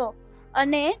માર્યો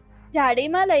અને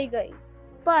ઝાડીમાં લઈ ગઈ.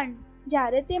 પણ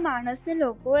જ્યારે તે માણસને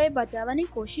લોકોએ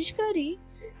બચાવવાની કોશિશ કરી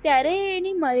ત્યારે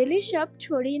એની મરેલી શબ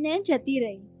છોડીને જતી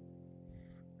રહી.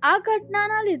 આ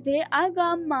ઘટનાના લીધે આ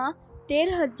ગામમાં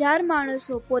 13,000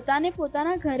 માણસો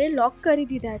પોતાના ઘરે લોક કરી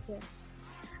દીધા છે.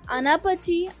 આના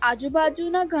પછી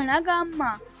આજુબાજુના ઘણા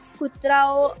ગામમાં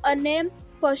કૂતરાઓ અને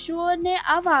પશુઓને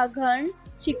આ વાઘણ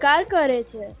શિકાર કરે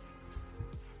છે.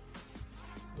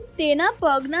 તેના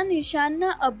પગના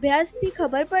નિશાનના અભ્યાસથી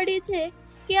ખબર પડી છે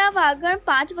કે આ વાઘણ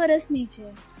 5 વર્ષની છે.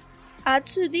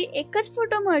 આજ સુધી એક જ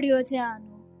ફોટો મળ્યો છે આનો.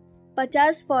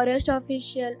 50 ફોરેસ્ટ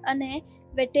ઓફિશિયલ અને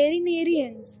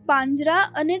વેટેરિનેરિયન્સ પાંજરા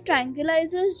અને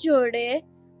ટ્રેન્ક્યુલાઇઝર્સ જોડે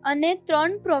અને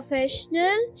 3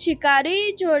 પ્રોફેશનલ શિકારી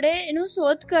જોડે એનું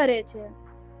શોધ કરે છે.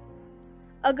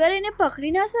 અગર એને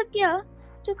પકડી ના શક્યા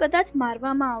તો કદાચ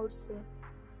મારવામાં આવશે.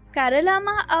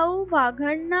 કેરલામાં આવું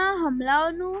વાઘણના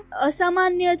હમલાઓનું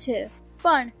અસામાન્ય છે,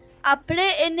 પણ આપણે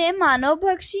એને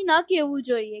માનવભક્ષી ન કહેવું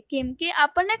જોઈએ, કેમ કે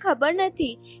આપણને ખબર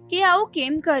નથી કે આવું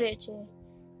કેમ કરે છે.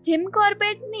 જીમ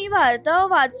કોર્બેટની વાર્તાઓ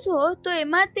વાંચશો તો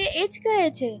એમાં તે એ જ કહે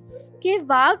છે કે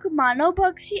વાઘ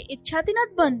માનવભક્ષી ઈચ્છાથી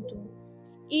નથી બનતું.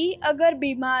 અગર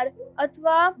બીમાર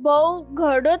અથવા બહુ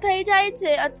ઘરડો થઈ જાય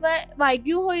છે અથવા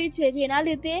વાગ્યું હોય છે જેના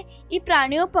લીધે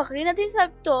પ્રાણીઓ પકડી નથી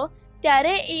શકતો,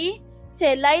 ત્યારે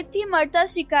સહેલાઈથી મળતા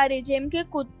શિકારી જેમ કે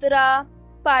કૂતરા,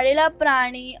 પાળેલા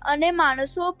પ્રાણી અને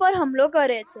માણસો પર હુમલો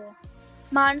કરે છે.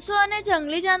 માણસો અને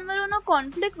જંગલી જાનવરોનો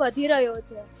કોન્ફ્લિક્ટ વધી રહ્યો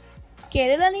છે.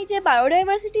 કેરલાની જે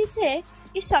બાયોડાયવર્સિટી છે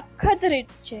એ સખત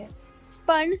રીત છે,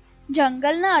 પણ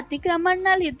જંગલના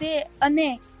અતિક્રમણના લીધે અને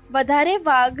વધારે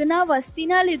વાઘના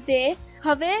વસ્તીના લીધે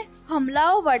હવે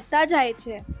હુમલાઓ વધતા જાય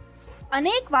છે.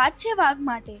 અને એક વાત છે વાઘ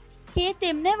માટે કે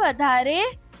તેમને વધારે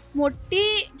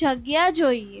મોટી જગ્યા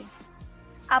જોઈએ.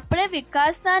 આપણે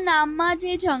વિકાસના નામમાં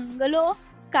જે જંગલો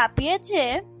કાપીએ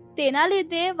છીએ તેના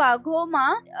લીધે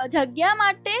વાઘોમાં જગ્યા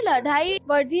માટે લડાઈ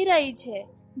વધી રહી છે,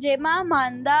 જેમાં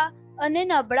માંદા અને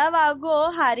નબળા વાઘો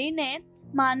હારીને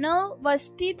માનવ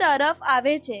વસ્તી તરફ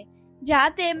આવે છે,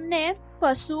 જ્યાં તેમને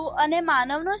પશુ અને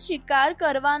માનવનો શિકાર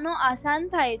કરવાનો આસાન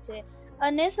થાય છે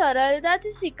અને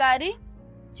સરળતાથી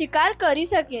શિકાર કરી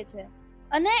શકે છે.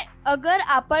 અને અગર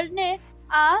આપણને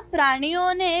આ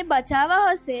પ્રાણીઓને બચાવવા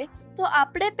હશે તો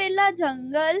આપણે પહેલાં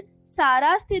જંગલ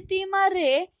સારા સ્થિતિમાં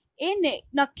રહે એને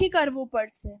નક્કી કરવું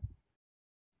પડશે.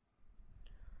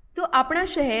 તો આપણા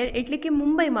શહેર એટલે કે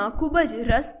મુંબઈમાં ખૂબ જ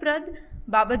રસપ્રદ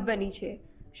બાબત બની છે.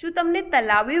 શું તમને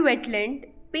તલાવી વેટલેન્ડ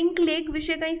પિંક લેક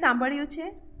વિશે કંઈ સાંભળ્યું છે?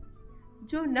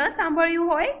 જો ન સાંભળ્યું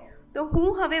હોય તો હું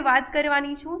હવે વાત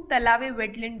કરવાની છું તલાવી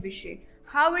વેટલેન્ડ વિશે.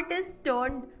 How it is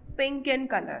turned pink in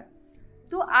colour.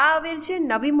 તો આ આવેલ છે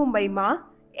નવી મુંબઈમાં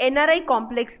એનઆરઆઈ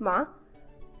કોમ્પ્લેક્સમાં,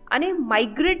 અને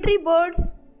માઇગ્રેટરી બર્ડ્સ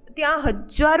ત્યાં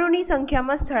હજારોની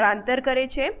સંખ્યામાં સ્થળાંતર કરે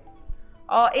છે.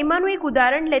 એમાંનું એક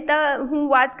ઉદાહરણ લેતા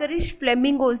હું વાત કરીશ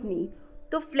ફ્લેમિંગોઝની.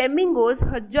 તો ફ્લેમિંગોઝ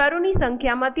હજારોની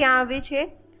સંખ્યામાં ત્યાં આવે છે.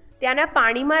 ત્યાંના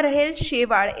પાણીમાં રહેલ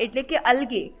શેવાળ એટલે કે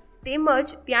અલ્ગે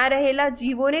તેમજ ત્યાં રહેલા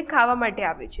જીવોને ખાવા માટે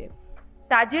આવે છે.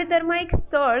 તાજેતરમાં એક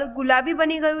સ્થળ ગુલાબી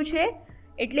બની ગયું છે,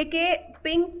 એટલે કે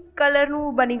પિંક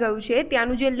કલરનું બની ગયું છે.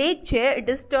 ત્યાંનું જે લેક છે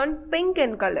it is turn pink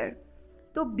in colour.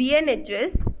 તો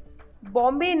BNHS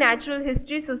Bombay natural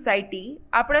history society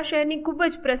આપણા શહેરની ખૂબ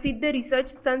જ પ્રસિદ્ધ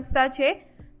રિસર્ચ સંસ્થા છે.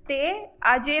 તે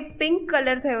આ જે પિંક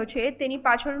કલર થયો છે તેની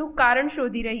પાછળનું કારણ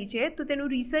શોધી રહી છે, તો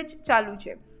તેનું રિસર્ચ ચાલુ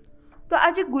છે. તો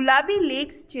આ જે ગુલાબી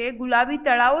લેક્સ છે, ગુલાબી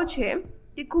તળાવો છે,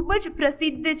 તે ખૂબ જ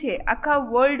પ્રસિદ્ધ છે આખા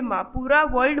વર્લ્ડમાં, પૂરા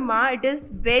વર્લ્ડમાં ઇટ ઇઝ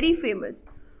વેરી ફેમસ.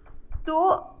 તો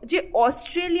જે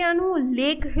ઓસ્ટ્રેલિયાનું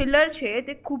લેક હિલર છે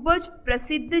તે ખૂબ જ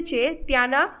પ્રસિદ્ધ છે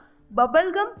ત્યાંના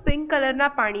બબલગમ પિંક કલરના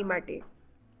પાણી માટે.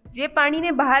 જે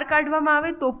પાણીને બહાર કાઢવામાં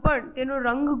આવે તો પણ તેનો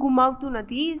રંગ ગુમાવતું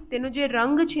નથી, તેનો જે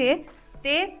રંગ છે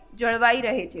તે જળવાઈ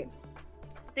રહે છે.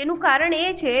 તેનું કારણ એ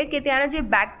છે કે ત્યાંના જે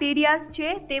બેક્ટેરિયાસ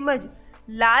છે તેમજ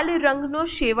લાલ રંગનો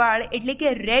શેવાળ એટલે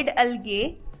કે રેડ અલ્ગે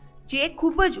જે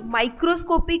ખૂબ જ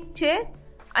માઇક્રોસ્કોપિક છે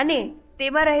અને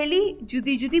તેમાં રહેલી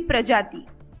જુદી જુદી પ્રજાતિ,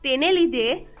 તેને લીધે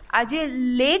આ જે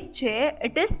લેક છે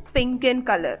it is pink in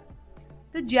colour.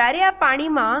 તો જ્યારે આ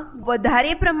પાણીમાં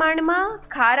વધારે પ્રમાણમાં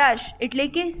ખારાશ એટલે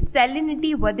કે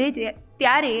સેલિનિટી વધે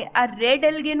ત્યારે આ રેડ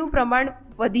એલ્ગેનું પ્રમાણ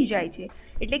વધી જાય છે.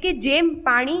 એટલે કે જેમ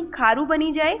પાણી ખારું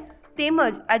બની જાય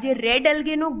તેમજ આ જે રેડ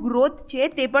એલ્ગેનો ગ્રોથ છે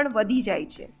તે પણ વધી જાય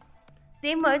છે.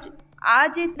 તેમજ આ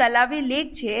જે તલાવે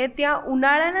લેક છે ત્યાં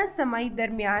ઉનાળાના સમય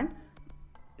દરમિયાન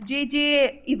જે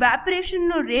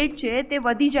ઇવેપોરેશનનો રેટ છે તે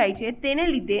વધી જાય છે. તેને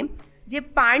લીધે જે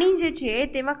પાણી જે છે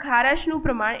તેમાં ખારાશનું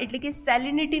પ્રમાણ એટલે કે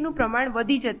સેલિનિટીનું પ્રમાણ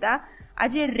વધી જતાં આ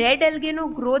જે રેડ એલ્ગેનો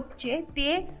ગ્રોથ છે તે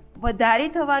વધારે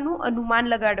થવાનું અનુમાન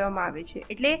લગાડવામાં આવે છે.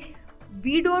 એટલે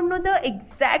we don't know the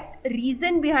exact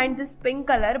reason behind this pink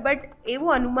colour, but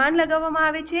એવું અનુમાન લગાવવામાં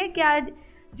આવે છે કે આ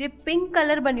જે પિંક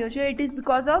કલર બન્યો છે it is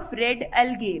because of red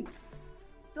algae.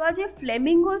 તો આ જે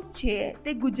ફ્લેમિંગોસ છે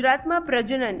તે ગુજરાતમાં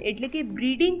પ્રજનન એટલે કે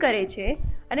બ્રીડિંગ કરે છે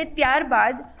અને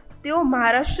ત્યારબાદ તેઓ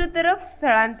મહારાષ્ટ્ર તરફ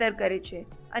સ્થળાંતર કરે છે.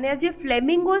 અને આ જે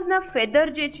ફ્લેમિંગોઝના ફેદર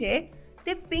જે છે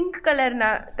તે પિંક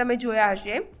કલરના તમે જોયા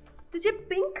હશે. તો જે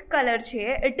પિંક કલર છે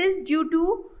it is due to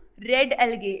red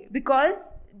algae, because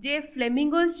જે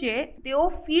ફ્લેમિંગોઝ છે તેઓ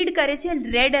ફીડ કરે છે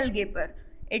રેડ એલ્ગે પર.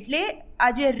 એટલે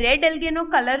આ જે રેડ એલ્ગેનો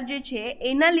કલર જે છે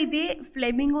એના લીધે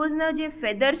ફ્લેમિંગોઝના જે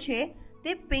ફેદર છે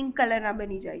તે પિંક કલરના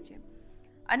બની જાય છે.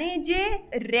 અને જે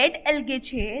રેડ એલ્ગે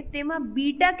છે તેમાં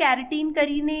બીટા કેરોટીન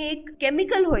કરીને એક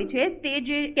કેમિકલ હોય છે. તે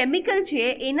જે કેમિકલ છે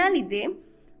એના લીધે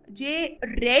જે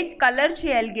રેડ કલર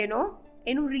છે એલ્ગેનો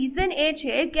એનું રીઝન એ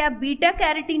છે કે આ બીટા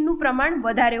કેરોટીનનું પ્રમાણ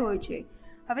વધારે હોય છે.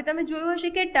 હવે તમે જોયું હશે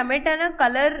કે ટમેટાના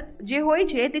કલર જે હોય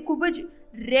છે તે ખૂબ જ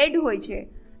રેડ હોય છે.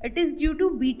 It is due two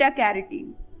beta carotene.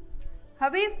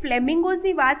 હવે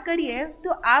ફ્લેમિંગોઝની વાત કરીએ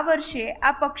તો આ વર્ષે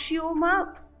આ પક્ષીઓમાં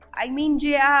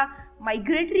જે આ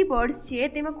માઇગ્રેટરી બર્ડ્સ છે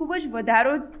તેમાં ખૂબ જ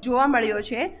વધારો જોવા મળ્યો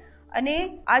છે. અને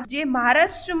આ જે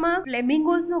મહારાષ્ટ્રમાં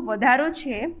ફ્લેમિંગોઝનો વધારો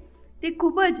છે તે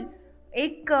ખૂબ જ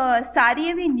એક સારી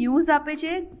એવી ન્યૂઝ આપે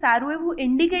છે, સારું એવું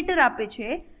ઇન્ડિકેટર આપે છે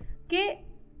કે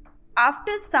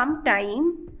આફ્ટર સમ ટાઈમ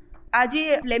આ જે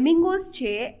ફ્લેમિંગોઝ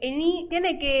છે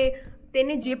એની કે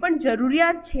તેને જે પણ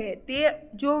જરૂરિયાત છે તે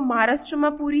જો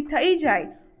મહારાષ્ટ્રમાં પૂરી થઈ જાય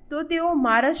તો તેઓ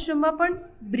મહારાષ્ટ્રમાં પણ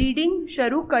બ્રીડિંગ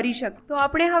શરૂ કરી શકે. તો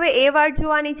આપણે હવે એ વાત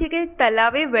જોવાની છે કે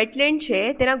તલાવે વેટલેન્ડ છે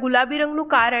તેના ગુલાબી રંગનું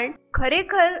કારણ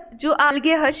ખરેખર જો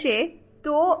આલ્ગે હશે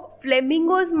તો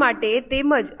ફ્લેમિંગોઝ માટે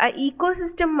તેમજ આ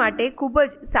ઇકોસિસ્ટમ માટે ખૂબ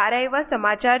જ સારા એવા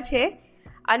સમાચાર છે.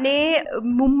 અને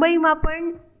મુંબઈમાં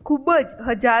પણ ખૂબ જ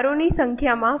હજારોની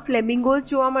સંખ્યામાં ફ્લેમિંગોઝ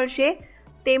જોવા મળશે.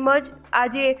 તેમજ આ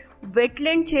જે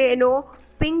વેટલેન્ડ છે એનો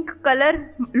પિંક કલર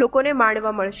લોકોને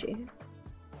માણવા મળશે.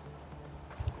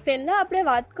 પહેલાં આપણે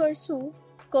વાત કરશું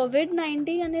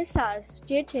કોવિડ-19 અને સાર્સ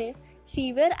જે છે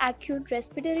સિવિયર એક્યુટ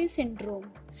રેસ્પિરેટરી સિન્ડ્રોમ.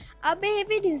 આ બે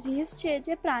એવી ડિઝીઝ છે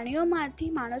જે પ્રાણીઓમાંથી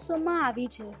માણસોમાં આવી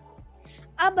છે.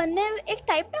 આ બંને એક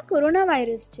ટાઈપના કોરોના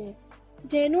વાયરસ છે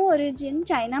જેનું ઓરિજિન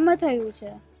ચાઇનામાં થયું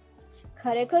છે.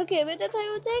 ખરેખર કેવી રીતે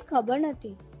થયું છે એ ખબર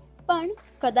નથી, પણ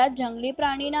કદાચ જંગલી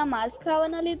પ્રાણીના માંસ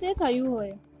ખાવાના લીધે થયું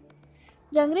હોય.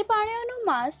 જંગલી પ્રાણીઓનું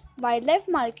માંસ વાઇલ્ડલાઇફ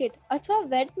માર્કેટ અથવા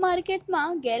વેટ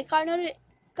માર્કેટમાં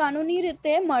ગેરકાનૂની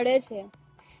રીતે મળે છે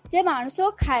જે માણસો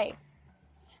ખાય.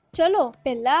 ચલો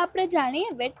પહેલાં આપણે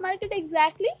જાણીએ વેટ માર્કેટ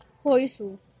એક્ઝેક્ટલી હોય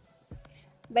શું.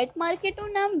 વેટ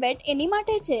માર્કેટનું નામ વેટ એની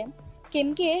માટે છે કેમ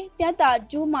કે ત્યાં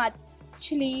તાજું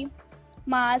માછલી,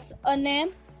 માંસ અને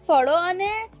ફળો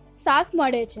અને શાક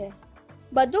મળે છે.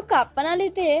 બધું કાપવાના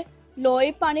લીધે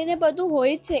લોહી પાણીને બધું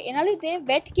હોય છે, એના લીધે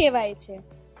વેટ કહેવાય છે.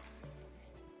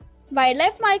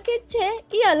 વાઇલ્ડલાઇફ માર્કેટ છે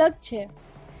એ અલગ છે.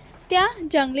 ત્યાં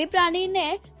જંગલી પ્રાણીને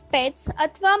પેટ્સ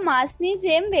અથવા માંસની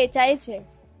જેમ વેચાય છે.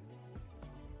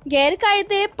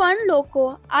 ગેરકાયદે પણ લોકો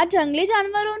આ જંગલી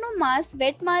જાનવરોનું માંસ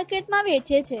વેટ માર્કેટમાં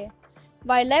વેચે છે.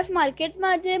 વાઇલ્ડલાઇફ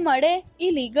માર્કેટમાં જે મળે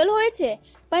એ લીગલ હોય છે,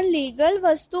 પણ લીગલ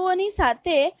વસ્તુઓની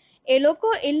સાથે એ લોકો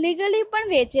ઇલીગલી પણ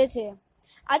વેચે છે.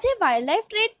 આ જે વાઇલ્ડલાઇફ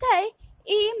ટ્રેડ થાય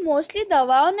એ મોસ્ટલી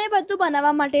દવાઓને બધું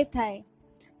બનાવવા માટે થાય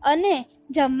અને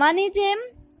જમવાની જેમ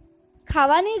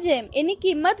ખાવાની જેમ એની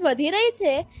કિંમત વધી રહી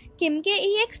છે કેમ કે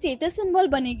એ એક સ્ટેટસ સિમ્બોલ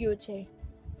બની ગયું છે.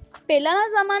 પહેલાંના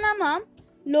જમાનામાં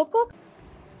લોકો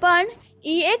પણ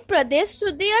એ એક પ્રદેશ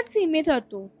સુધી જ સીમિત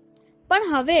હતું, પણ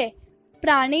હવે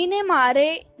પ્રાણીને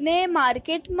મારીને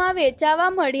માર્કેટમાં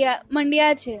વેચાવા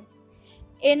માંડ્યા છે.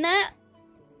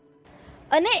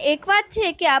 અને એક વાત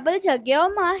છે કે આ બધી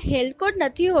જગ્યાઓમાં હેલ્થ કોડ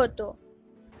નથી હોતો.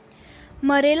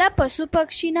 મરેલા પશુ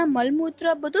પક્ષીના મળમૂત્ર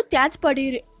બધું ત્યાં જ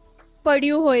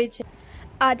પડ્યું હોય છે.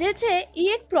 આજે છે એ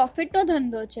એક પ્રોફિટનો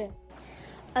ધંધો છે.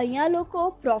 અહીંયા લોકો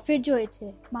પ્રોફિટ જોઈએ છે,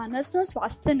 માણસનો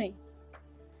સ્વાસ્થ્ય નહીં.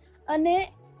 અને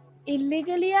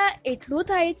ઇલીગલી આ એટલું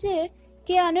થાય છે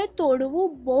કે આને તોડવું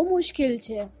બહુ મુશ્કેલ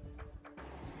છે.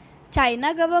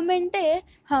 ચાઇના ગવર્મેન્ટે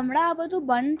હમણાં આ બધું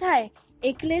બંધ થાય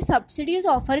એટલે સબસિડીઝ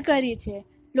ઓફર કરી છે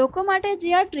લોકો માટે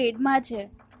જે આ ટ્રેડમાં છે.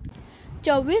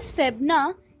 24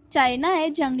 ફેબ્રુઆરીના ચાઇનાએ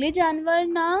જંગલી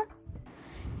જાનવરના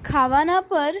ખાવાના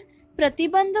પર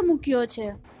પ્રતિબંધ મૂક્યો છે.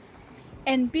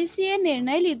 એનપીસીએ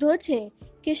નિર્ણય લીધો છે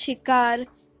કે શિકાર,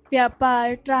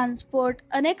 વ્યાપાર, ટ્રાન્સપોર્ટ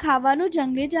અને ખાવાનું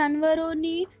જંગલી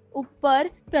જાનવરોની ઉપર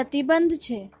પ્રતિબંધ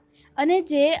છે અને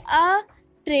જે આ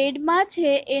ટ્રેડમાં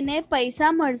છે એને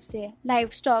પૈસા મળશે.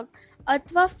 લાઇવસ્ટોક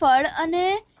અથવા ફળ અને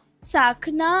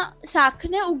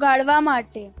શાકને ઉગાડવા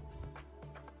માટે.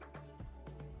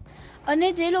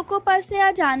 અને જે લોકો પાસે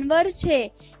આ જાનવર છે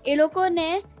એ લોકોને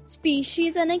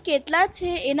સ્પીશીઝ અને કેટલા છે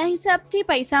એના હિસાબથી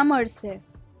પૈસા મળશે.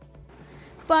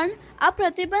 પણ આ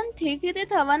પ્રતિબંધ ઠીક રીતે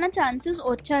થવાના ચાન્સીસ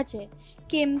ઓછા છે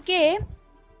કેમ કે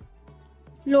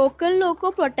લોકલ લોકો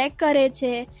પ્રોટેક્ટ કરે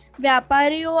છે,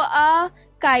 વ્યાપારીઓ આ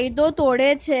કાયદો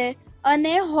તોડે છે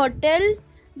અને હોટેલ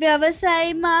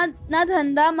વ્યવસાયમાં ના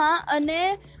ધંધામાં અને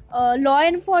લો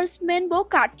એન્ફોર્સમેન્ટ બહુ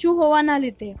કાચું હોવાના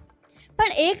લીધે.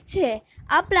 પણ એક છે,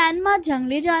 આ પ્લાનમાં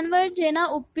જંગલી જાનવર જેના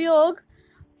ઉપયોગ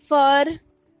ફર,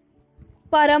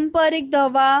 પારંપરિક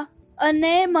દવા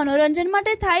અને મનોરંજન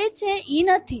માટે થાય છે એ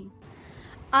નથી.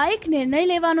 આ એક નિર્ણય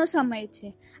લેવાનો સમય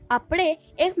છે. આપણે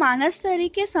એક માણસ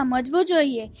તરીકે સમજવું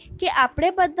જોઈએ કે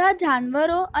આપણે બધા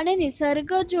જાનવરો અને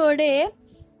નિસર્ગ જોડે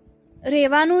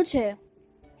રહેવાનું છે.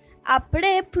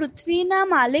 આપણે પૃથ્વીના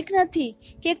માલિક નથી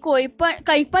કે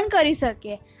કંઈ પણ કરી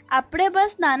શકે. આપણે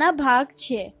બસ નાના ભાગ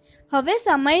છીએ. હવે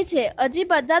સમય છે હજી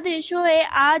બધા દેશોએ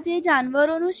આ જે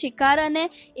જાનવરોનું શિકાર અને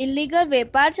ઇલીગલ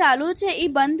વેપાર ચાલુ છે એ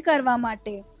બંધ કરવા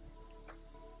માટે.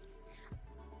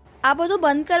 આ બધું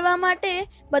બંધ કરવા માટે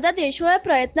બધા દેશોએ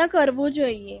પ્રયત્ન કરવું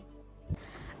જોઈએ.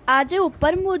 આ જે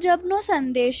ઉપર મુજબનો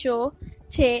સંદેશો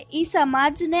છે એ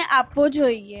સમાજને આપવો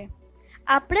જોઈએ.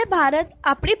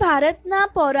 આપણી ભારતના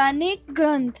પૌરાણિક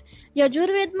ગ્રંથ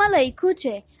યજુર્વેદમાં લખ્યું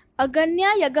છે,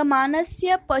 અગન્યા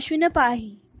યજમાનસ્ય પશુને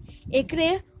પાહી. એટલે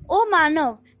ઓ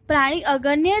માનવ, પ્રાણી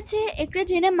અગન્ય છે એટલે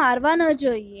જેને મારવા ન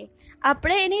જોઈએ.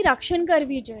 આપણે એની રક્ષણ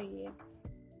કરવી જોઈએ.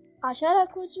 આશા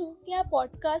રાખું છું કે આ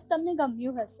પોડકાસ્ટ તમને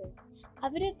ગમ્યું હશે.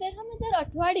 આવી રીતે અમે દર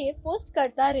અઠવાડિયે પોસ્ટ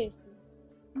કરતા રહીશું.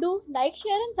 Do like,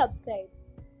 share and subscribe.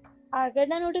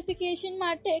 આગળના નોટિફિકેશન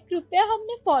માટે કૃપયા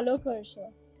અમને ફોલો કરશો.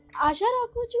 આશા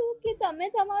રાખું છું કે તમે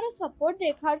તમારો સપોર્ટ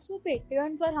દેખાડશો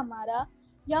પેટ્રીઓન પર અમારા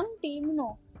યંગ ટીમનો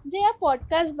જે આ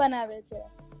પોડકાસ્ટ બનાવે છે.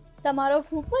 તમારો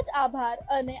ખૂબ જ આભાર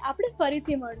અને આપણે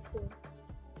ફરીથી મળશું.